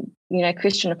in,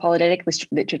 Christian apologetic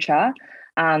literature,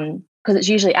 because it's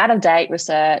usually out of date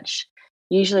research,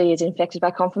 usually is infected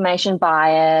by confirmation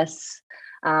bias.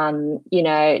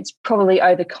 It's probably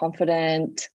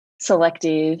overconfident,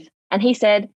 selective. And he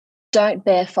said, don't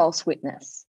bear false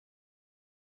witness.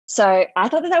 So I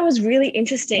thought that was really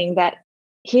interesting, that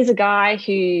here's a guy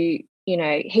who,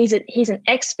 he's an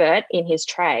expert in his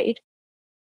trade.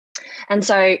 And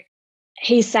so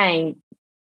he's saying,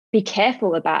 be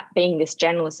careful about being this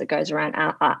generalist that goes around,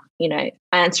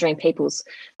 answering people's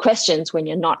questions when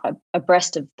you're not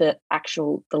abreast of the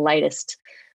latest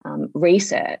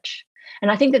research. And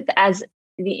I think that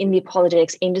in the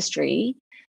apologetics industry,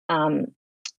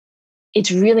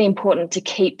 it's really important to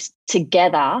keep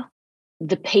together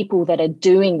the people that are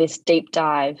doing this deep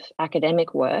dive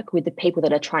academic work with the people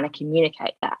that are trying to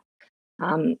communicate that.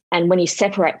 And when you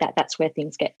separate that, that's where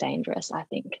things get dangerous, I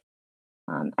think.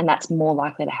 And that's more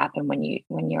likely to happen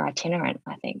when you're itinerant,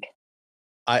 I think.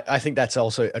 I think that's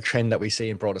also a trend that we see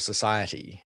in broader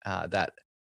society, that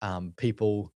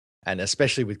people, and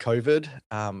especially with COVID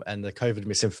and the COVID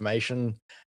misinformation,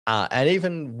 and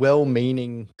even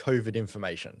well-meaning COVID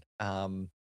information.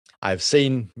 I've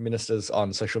seen ministers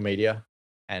on social media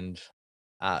and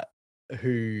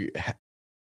who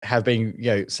have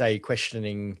been, say,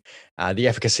 questioning the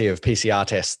efficacy of PCR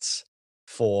tests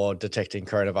for detecting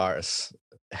coronavirus,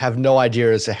 have no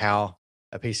idea as to how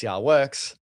a PCR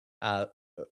works,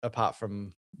 apart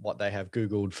from what they have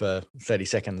Googled for 30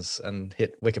 seconds and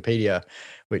hit Wikipedia,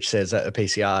 which says that a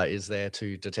PCR is there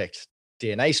to detect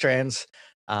DNA strands,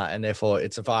 and therefore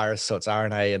it's a virus, so it's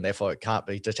RNA, and therefore it can't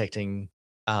be detecting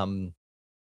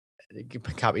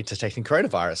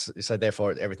coronavirus, so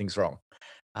therefore everything's wrong.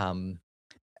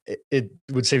 It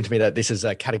would seem to me that this is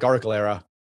a categorical error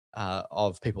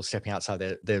of people stepping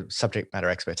outside their subject matter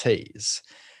expertise.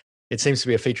 It seems to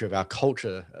be a feature of our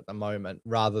culture at the moment,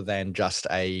 rather than just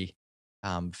a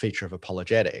feature of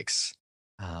apologetics.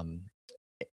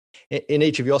 In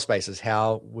each of your spaces,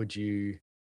 how would you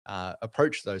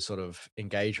approach those sort of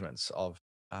engagements of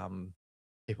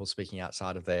people speaking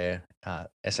outside of their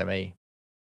SME?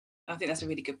 I think that's a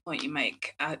really good point you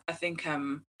make. I think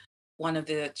one of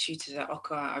the tutors at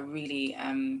Oka, I really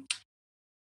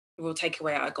real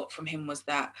takeaway I got from him was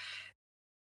that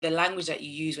the language that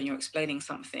you use when you're explaining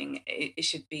something, it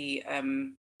should be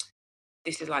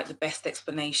this is like the best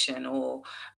explanation, or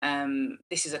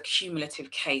this is a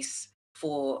cumulative case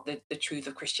for the truth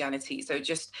of Christianity. So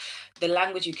just the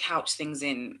language you couch things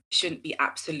in shouldn't be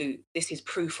absolute. This is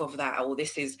proof of that, or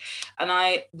this is, and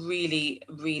I really,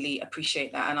 really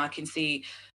appreciate that. And I can see,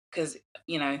 because,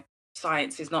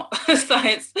 science is not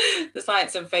science. The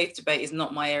science and faith debate is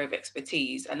not my area of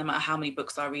expertise. And no matter how many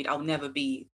books I read, I'll never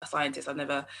be a scientist. I've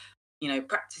never,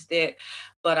 practiced it,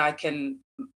 but I can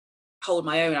hold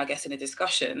my own, I guess, in a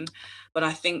discussion. But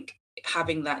I think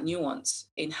having that nuance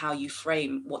in how you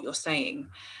frame what you're saying,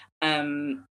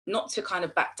 not to kind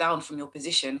of back down from your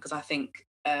position, because I think,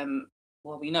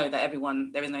 we know that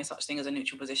there is no such thing as a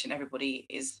neutral position. Everybody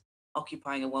is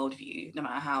occupying a worldview, no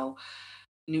matter how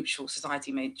neutral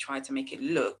society may try to make it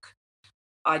look.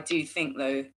 I do think,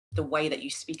 though, the way that you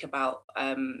speak about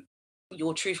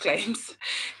your truth claims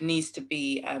needs to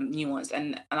be nuanced,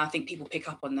 and I think people pick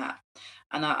up on that.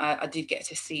 And I did get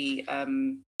to see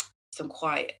some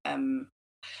quite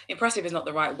impressive is not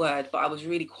the right word, but I was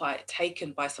really quite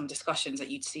taken by some discussions that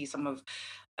you'd see some of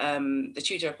the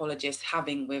tutor apologists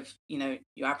having with your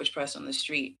average person on the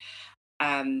street,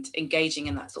 and engaging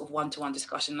in that sort of one-to-one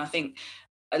discussion. And I think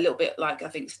a little bit like I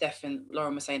think Steph and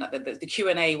Lauren were saying, like the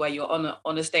Q&A where you're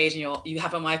on a stage and you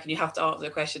have a mic and you have to answer a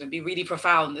question and be really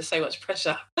profound. There's so much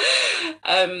pressure.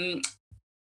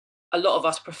 A lot of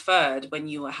us preferred when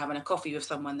you were having a coffee with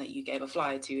someone that you gave a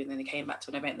flyer to, and then they came back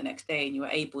to an event the next day and you were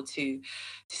able to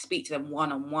speak to them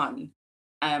one-on-one.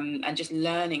 and just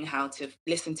learning how to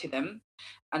listen to them,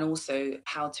 and also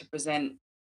how to present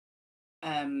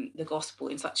the gospel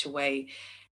in such a way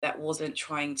that wasn't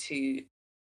trying to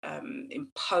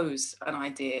impose an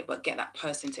idea, but get that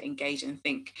person to engage and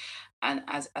think, and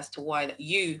as to why that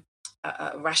you,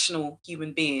 a rational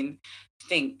human being,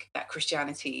 think that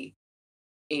Christianity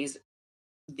is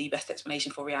the best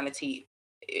explanation for reality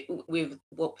with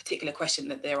what particular question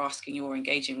that they're asking you or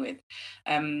engaging with.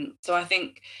 So I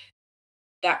think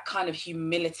that kind of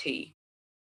humility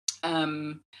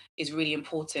is really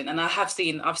important. And I've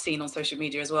seen on social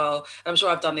media as well. I'm sure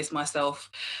I've done this myself.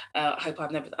 I hope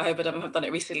I haven't done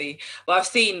it recently. But I've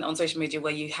seen on social media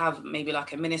where you have maybe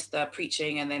like a minister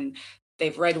preaching, and then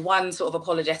they've read one sort of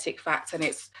apologetic fact, and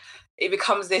it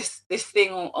becomes this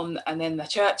thing on, and then the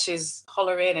church is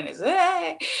hollering, and it's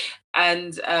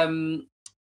and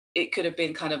it could have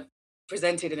been kind of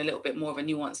presented in a little bit more of a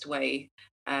nuanced way.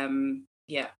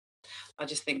 Yeah, I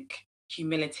just think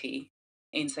humility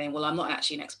in saying, well, I'm not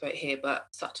actually an expert here, but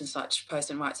such and such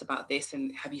person writes about this,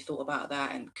 and have you thought about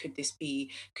that, and could this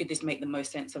make the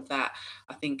most sense of that,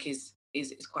 I think is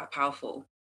quite powerful.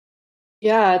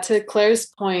 Yeah, to Claire's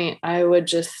point, I would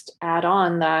just add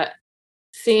on that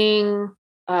seeing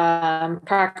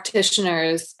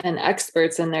practitioners and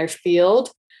experts in their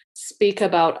field speak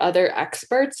about other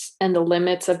experts and the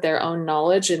limits of their own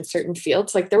knowledge in certain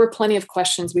fields. Like, there were plenty of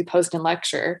questions we posed in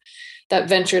lecture that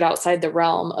ventured outside the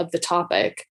realm of the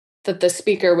topic, that the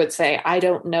speaker would say, I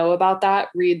don't know about that,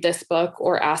 read this book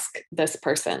or ask this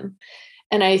person.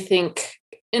 And I think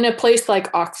in a place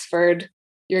like Oxford,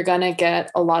 you're going to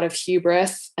get a lot of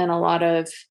hubris and a lot of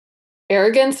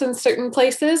arrogance in certain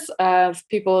places of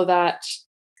people that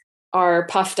are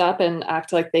puffed up and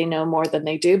act like they know more than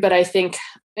they do. But I think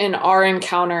in our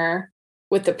encounter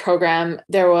with the program,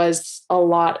 there was a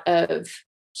lot of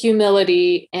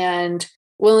humility and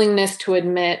willingness to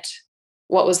admit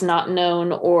what was not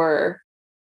known, or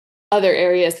other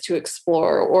areas to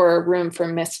explore, or room for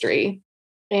mystery.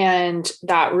 And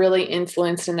that really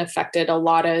influenced and affected a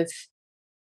lot of,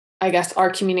 I guess, our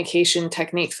communication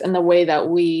techniques and the way that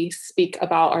we speak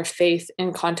about our faith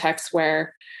in contexts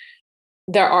where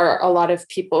there are a lot of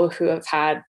people who have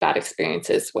had bad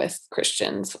experiences with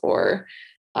Christians, or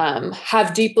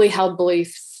have deeply held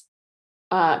beliefs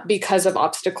because of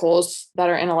obstacles that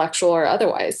are intellectual or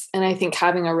otherwise. And I think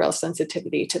having a real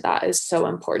sensitivity to that is so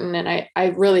important. And I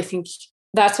really think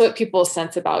that's what people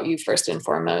sense about you first and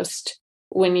foremost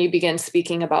when you begin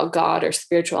speaking about God or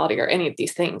spirituality or any of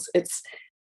these things. It's,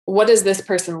 what is this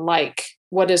person like?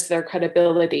 What is their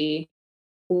credibility?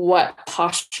 What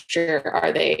posture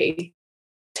are they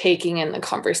taking in the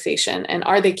conversation? And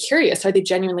are they curious? Are they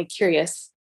genuinely curious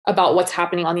about what's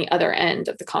happening on the other end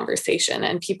of the conversation?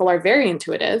 And people are very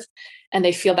intuitive, and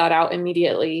they feel that out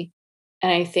immediately.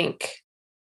 And I think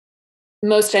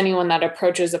most anyone that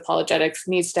approaches apologetics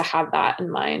needs to have that in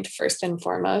mind first and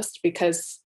foremost,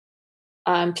 because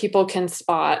people can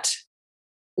spot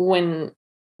when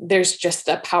there's just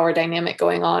a power dynamic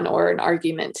going on or an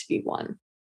argument to be won.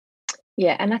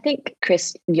 Yeah, and I think,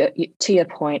 Chris, to your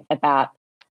point about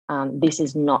this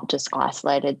is not just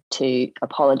isolated to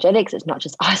apologetics. It's not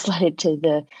just isolated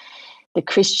to the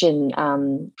Christian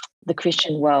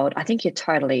world. I think you're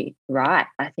totally right.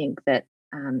 I think that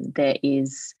there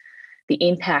is the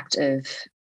impact of,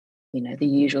 the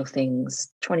usual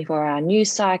things, 24-hour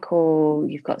news cycle.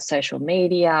 You've got social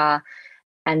media,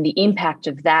 and the impact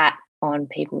of that on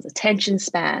people's attention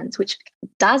spans, which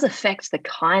does affect the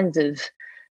kinds of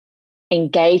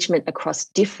engagement across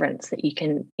difference that you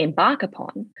can embark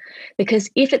upon. Because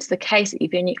if it's the case that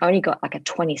you've only got like a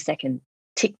 20-second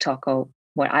TikTok, or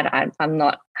what,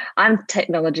 I'm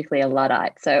technologically a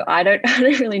Luddite, so I don't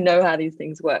really know how these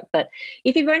things work. But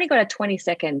if you've only got a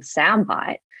 20-second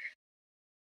soundbite,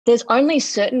 there's only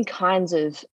certain kinds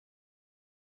of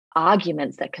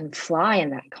arguments that can fly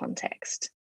in that context.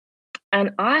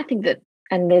 And I think that,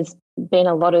 and there's been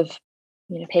a lot of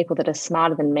people that are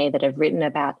smarter than me that have written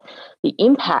about the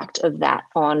impact of that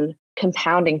on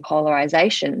compounding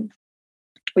polarization,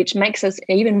 which makes us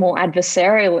even more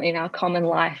adversarial in our common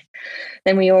life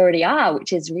than we already are,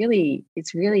 which is really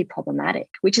problematic,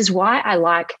 which is why I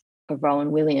like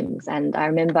Rowan Williams. And I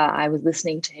remember I was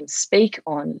listening to him speak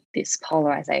on this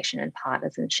polarization and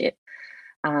partisanship.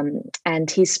 And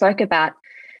he spoke about,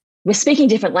 we're speaking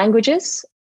different languages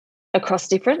across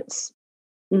difference,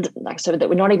 like, so that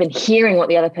we're not even hearing what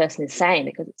the other person is saying,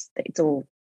 because it's all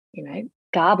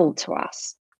garbled to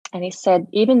us. And he said,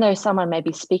 even though someone may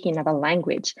be speaking another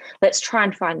language, let's try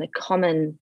and find the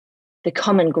common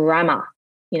grammar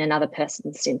in another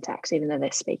person's syntax, even though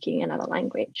they're speaking another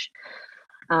language.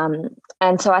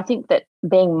 And so I think that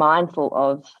being mindful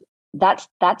of that's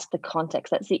the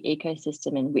context, that's the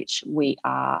ecosystem in which we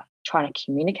are trying to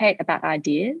communicate about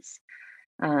ideas.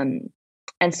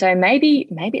 And so maybe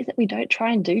it's that we don't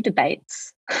try and do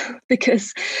debates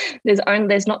because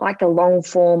there's not like the long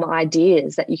form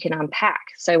ideas that you can unpack.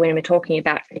 So when we're talking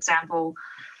about, for example,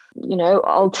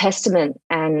 Old Testament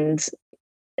and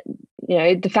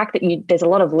the fact that there's a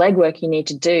lot of legwork you need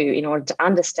to do in order to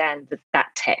understand that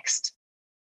text,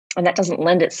 and that doesn't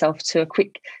lend itself to a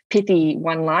quick pithy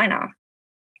one-liner.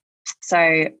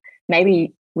 So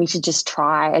maybe we should just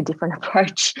try a different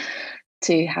approach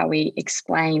to how we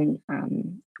explain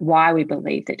why we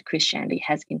believe that Christianity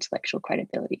has intellectual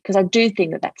credibility, because I do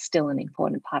think that that's still an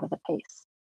important part of the piece.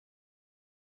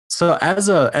 So as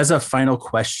a final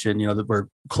question, that we're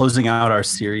closing out our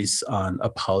series on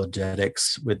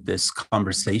apologetics with this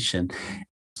conversation.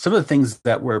 Some of the things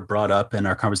that were brought up in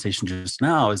our conversation just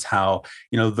now is how,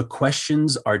 the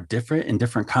questions are different in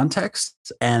different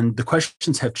contexts, and the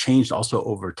questions have changed also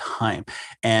over time.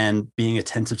 And being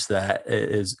attentive to that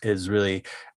is really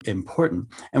important.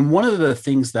 And one of the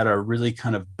things that are really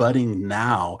kind of budding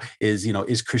now is,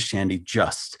 is Christianity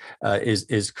just?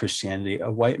 Is Christianity a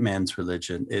white man's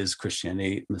religion? Is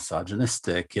Christianity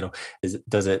misogynistic?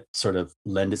 Does it sort of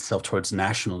lend itself towards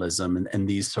nationalism and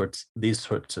these sorts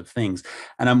of things?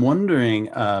 And I'm wondering,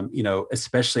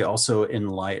 especially also in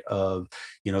light of,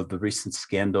 the recent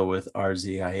scandal with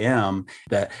RZIM,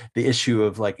 that the issue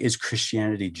of is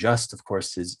Christianity just, of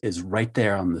course, is right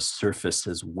there on the surface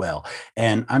as well.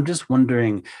 And I'm just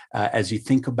wondering, as you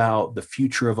think about the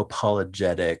future of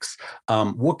apologetics,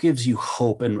 what gives you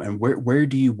hope, and where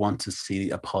do you want to see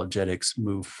apologetics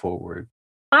move forward?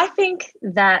 I think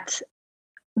that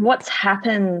what's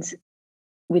happened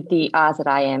with the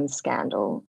RZIM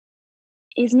scandal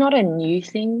is not a new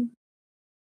thing.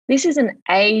 This is an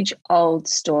age-old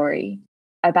story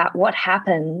about what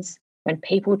happens when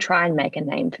people try and make a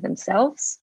name for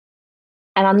themselves.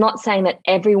 And I'm not saying that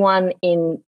everyone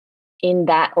in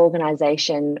that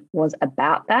organization was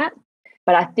about that,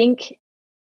 but I think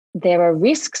there are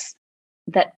risks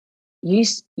that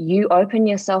you open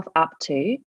yourself up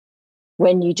to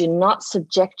when you do not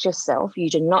subject yourself, you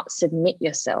do not submit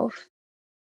yourself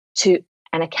to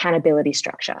an accountability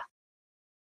structure.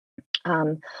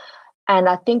 And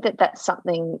I think that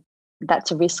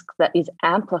that's a risk that is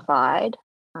amplified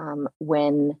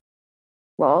when,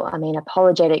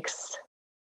 apologetics,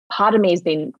 part of me has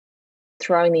been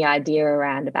throwing the idea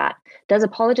around about, does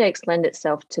apologetics lend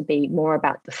itself to be more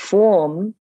about the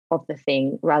form of the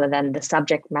thing rather than the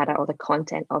subject matter or the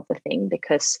content of the thing?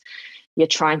 Because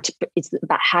it's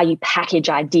about how you package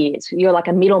ideas. You're like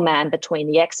a middleman between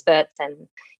the experts and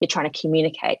you're trying to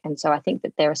communicate. And so I think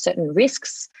that there are certain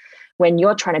risks when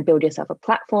you're trying to build yourself a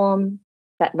platform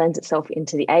that lends itself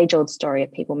into the age-old story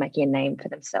of people making a name for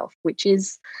themselves, which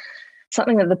is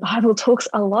something that the Bible talks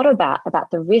a lot about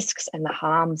the risks and the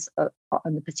harms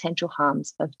and the potential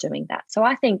harms of doing that. So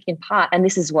I think in part, and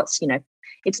this is what's,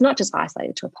 it's not just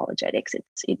isolated to apologetics,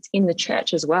 it's in the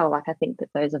church as well. Like I think that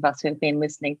those of us who have been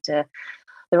listening to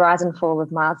the rise and fall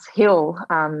of Mars Hill,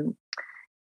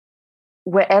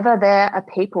 wherever there are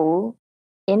people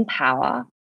in power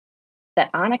that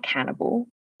aren't accountable,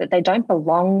 that they don't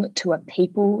belong to a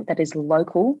people that is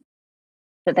local,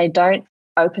 that they don't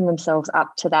open themselves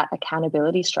up to that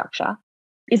accountability structure,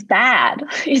 is bad.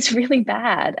 It's really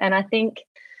bad. And I think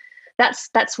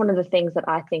that's one of the things that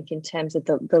I think in terms of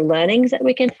the learnings that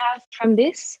we can have from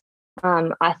this.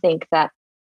 I think that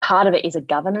part of it is a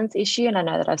governance issue. And I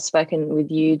know that I've spoken with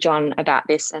you, John, about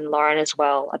this, and Lauren as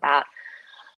well, about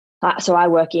so I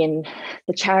work in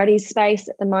the charities space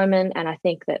at the moment. And I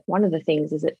think that one of the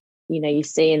things is that, you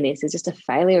see in this is just a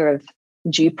failure of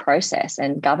due process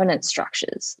and governance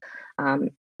structures.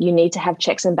 You need to have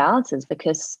checks and balances,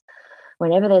 because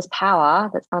whenever there's power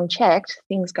that's unchecked,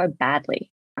 things go badly.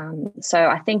 So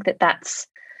I think that that's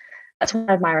one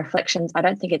of my reflections. I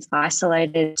don't think it's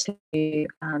isolated to,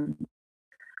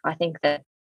 I think that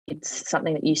it's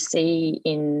something that you see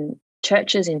in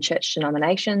churches, in church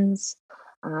denominations,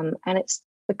 and it's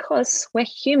because we're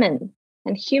human,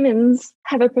 and humans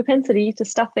have a propensity to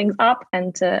stuff things up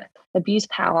and to abuse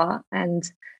power, and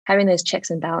having those checks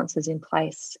and balances in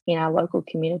place in our local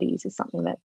communities is something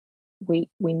that we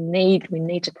need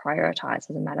to prioritize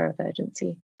as a matter of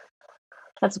urgency.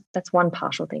 That's one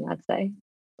partial thing I'd say.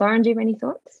 Lauren, do you have any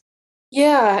thoughts?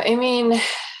 Yeah,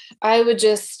 I would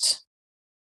just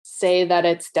say that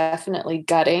it's definitely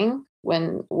gutting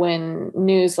when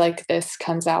news like this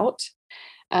comes out.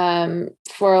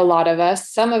 For a lot of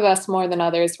us, some of us more than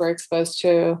others, were exposed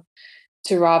to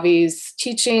Ravi's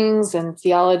teachings and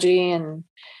theology, and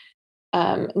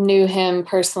knew him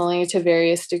personally to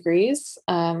various degrees.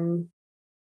 And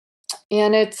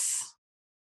it's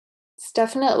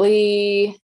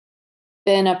definitely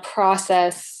been a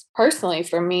process personally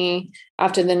for me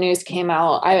after the news came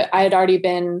out. I had already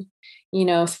been,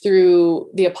 through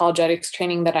the apologetics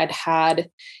training that I'd had,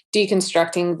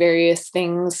 deconstructing various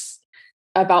things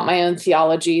about my own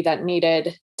theology that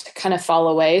needed to kind of fall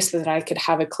away so that I could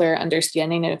have a clear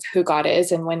understanding of who God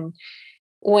is. And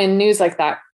when news like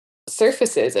that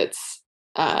surfaces, it's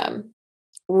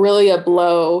really a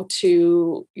blow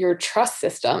to your trust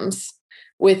systems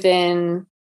within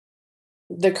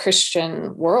the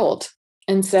Christian world.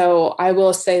 And so I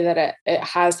will say that it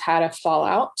has had a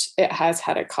fallout. It has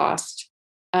had a cost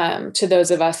to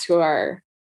those of us who are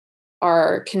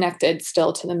connected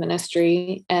still to the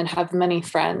ministry and have many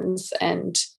friends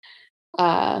and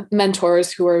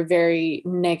mentors who are very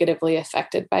negatively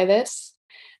affected by this.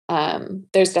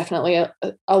 There's definitely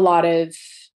a lot of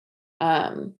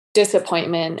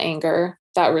disappointment and anger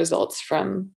that results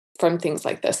from things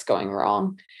like this going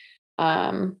wrong.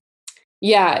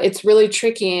 Yeah, it's really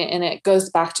tricky. And it goes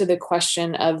back to the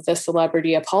question of the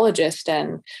celebrity apologist.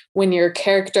 And when your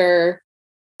character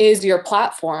is your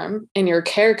platform and your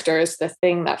character is the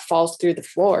thing that falls through the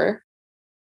floor,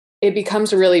 it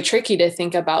becomes really tricky to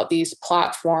think about these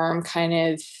platform kind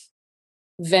of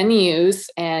venues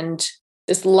and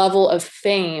this level of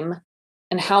fame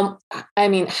and how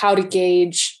to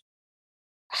gauge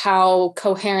how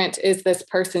coherent is this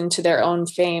person to their own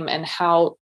fame and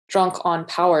how drunk on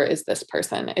power is this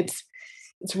person. It's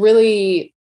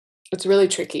really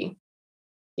tricky.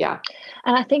 Yeah.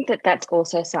 And I think that that's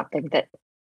also something that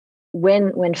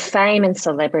when fame and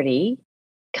celebrity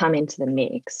come into the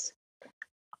mix,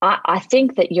 I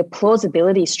think that your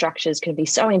plausibility structures can be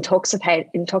so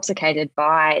intoxicated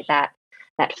by that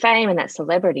fame and that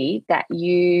celebrity that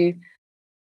you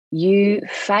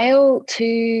fail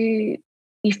to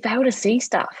see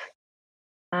stuff.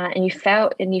 And you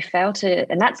fail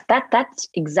to, and that's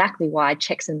exactly why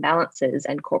checks and balances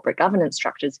and corporate governance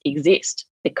structures exist,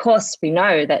 because we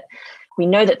know that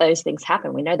those things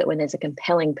happen. We know that when there's a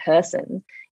compelling person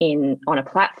on a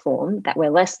platform, that we're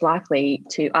less likely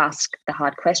to ask the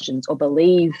hard questions or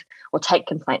believe or take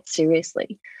complaints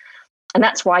seriously. And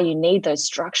that's why you need those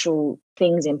structural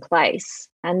things in place.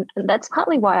 And that's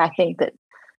partly why I think that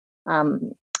I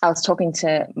was talking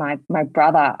to my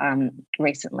brother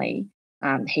recently.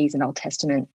 He's an Old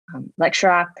Testament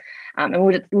lecturer, and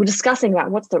we were discussing about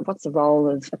what's the role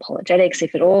of apologetics,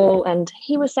 if at all. And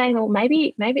he was saying, well,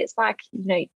 maybe it's like,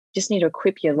 you just need to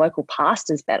equip your local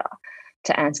pastors better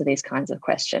to answer these kinds of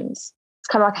questions. It's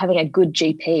kind of like having a good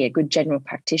GP, a good general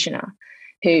practitioner,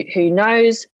 who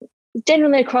knows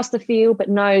generally across the field, but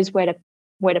knows where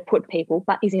to put people,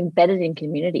 but is embedded in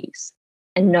communities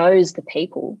and knows the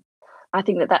people. I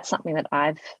think that that's something that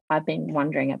I've been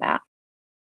wondering about.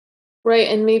 Right.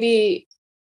 And maybe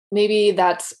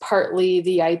that's partly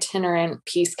the itinerant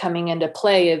piece coming into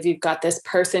play. If you've got this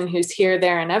person who's here,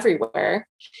 there, and everywhere,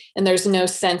 and there's no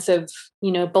sense of,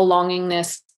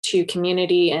 belongingness to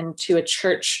community and to a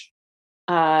church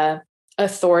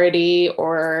authority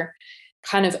or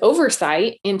kind of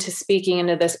oversight into speaking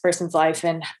into this person's life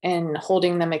and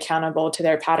holding them accountable to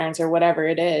their patterns or whatever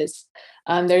it is.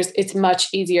 It's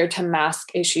much easier to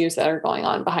mask issues that are going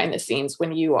on behind the scenes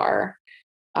when you are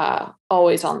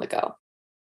always on the go.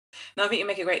 No, I think you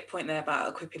make a great point there about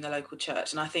equipping the local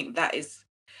church, and I think that is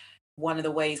one of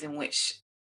the ways in which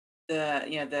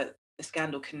the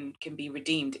scandal can be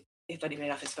redeemed, if anything,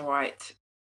 if it's the right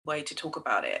way to talk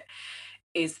about it,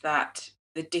 is that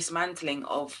the dismantling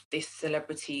of this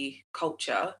celebrity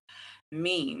culture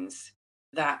means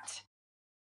that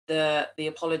the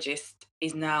apologist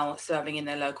is now serving in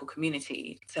their local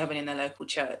community, serving in their local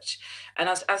church. And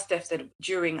as Steph said,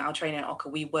 during our training at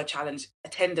Ocker, we were challenged,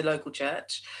 attend a local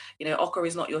church. Ocker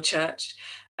is not your church.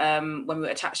 When we were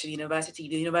attached to the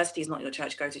university is not your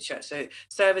church, go to church. So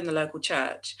serve in the local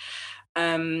church.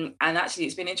 And actually,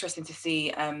 it's been interesting to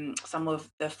see some of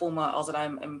the former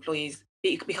Ozadime employees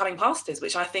becoming pastors,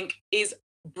 which I think is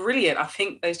brilliant. I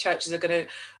think those churches are going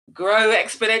to grow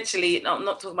exponentially. I'm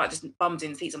not talking about just bums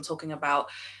in seats. I'm talking about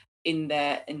in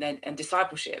their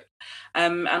discipleship.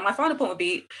 And my final point would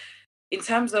be, in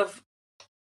terms of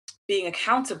being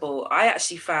accountable, I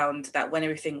actually found that when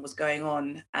everything was going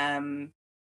on,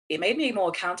 it made me more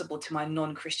accountable to my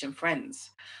non-Christian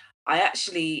friends. I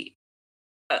actually,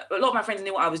 a lot of my friends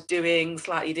knew what I was doing,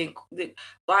 slightly didn't, but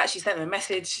I actually sent them a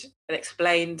message and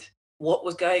explained what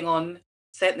was going on,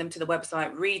 sent them to the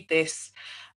website, read this,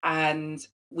 and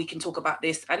we can talk about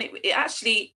this. And it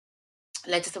actually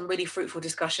led to some really fruitful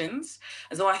discussions.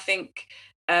 And so I think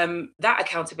that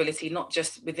accountability, not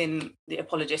just within the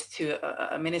apologists to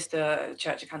a minister, a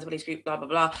church accountability group, blah, blah,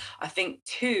 blah. I think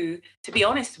too, to be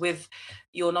honest with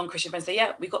your non-Christian friends, say,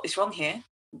 yeah, we got this wrong here,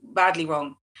 badly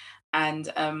wrong.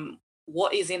 And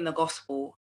what is in the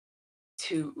gospel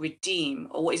to redeem,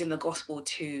 or what is in the gospel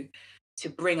to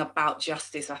bring about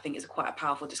justice, I think is quite a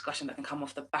powerful discussion that can come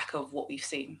off the back of what we've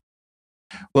seen.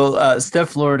 Well,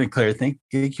 Steph, Lauren, and Claire, thank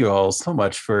you all so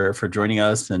much for joining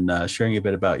us and sharing a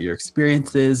bit about your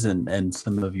experiences and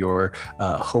some of your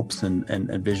hopes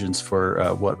and visions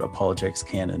for what apologetics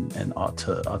can and ought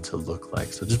to look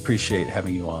like. So just appreciate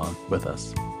having you on with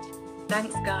us.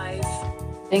 Thanks, guys.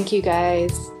 Thank you,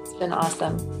 guys. It's been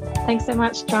awesome. Thanks so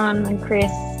much, John and Chris.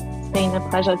 It's been a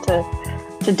pleasure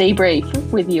to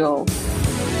debrief with you all.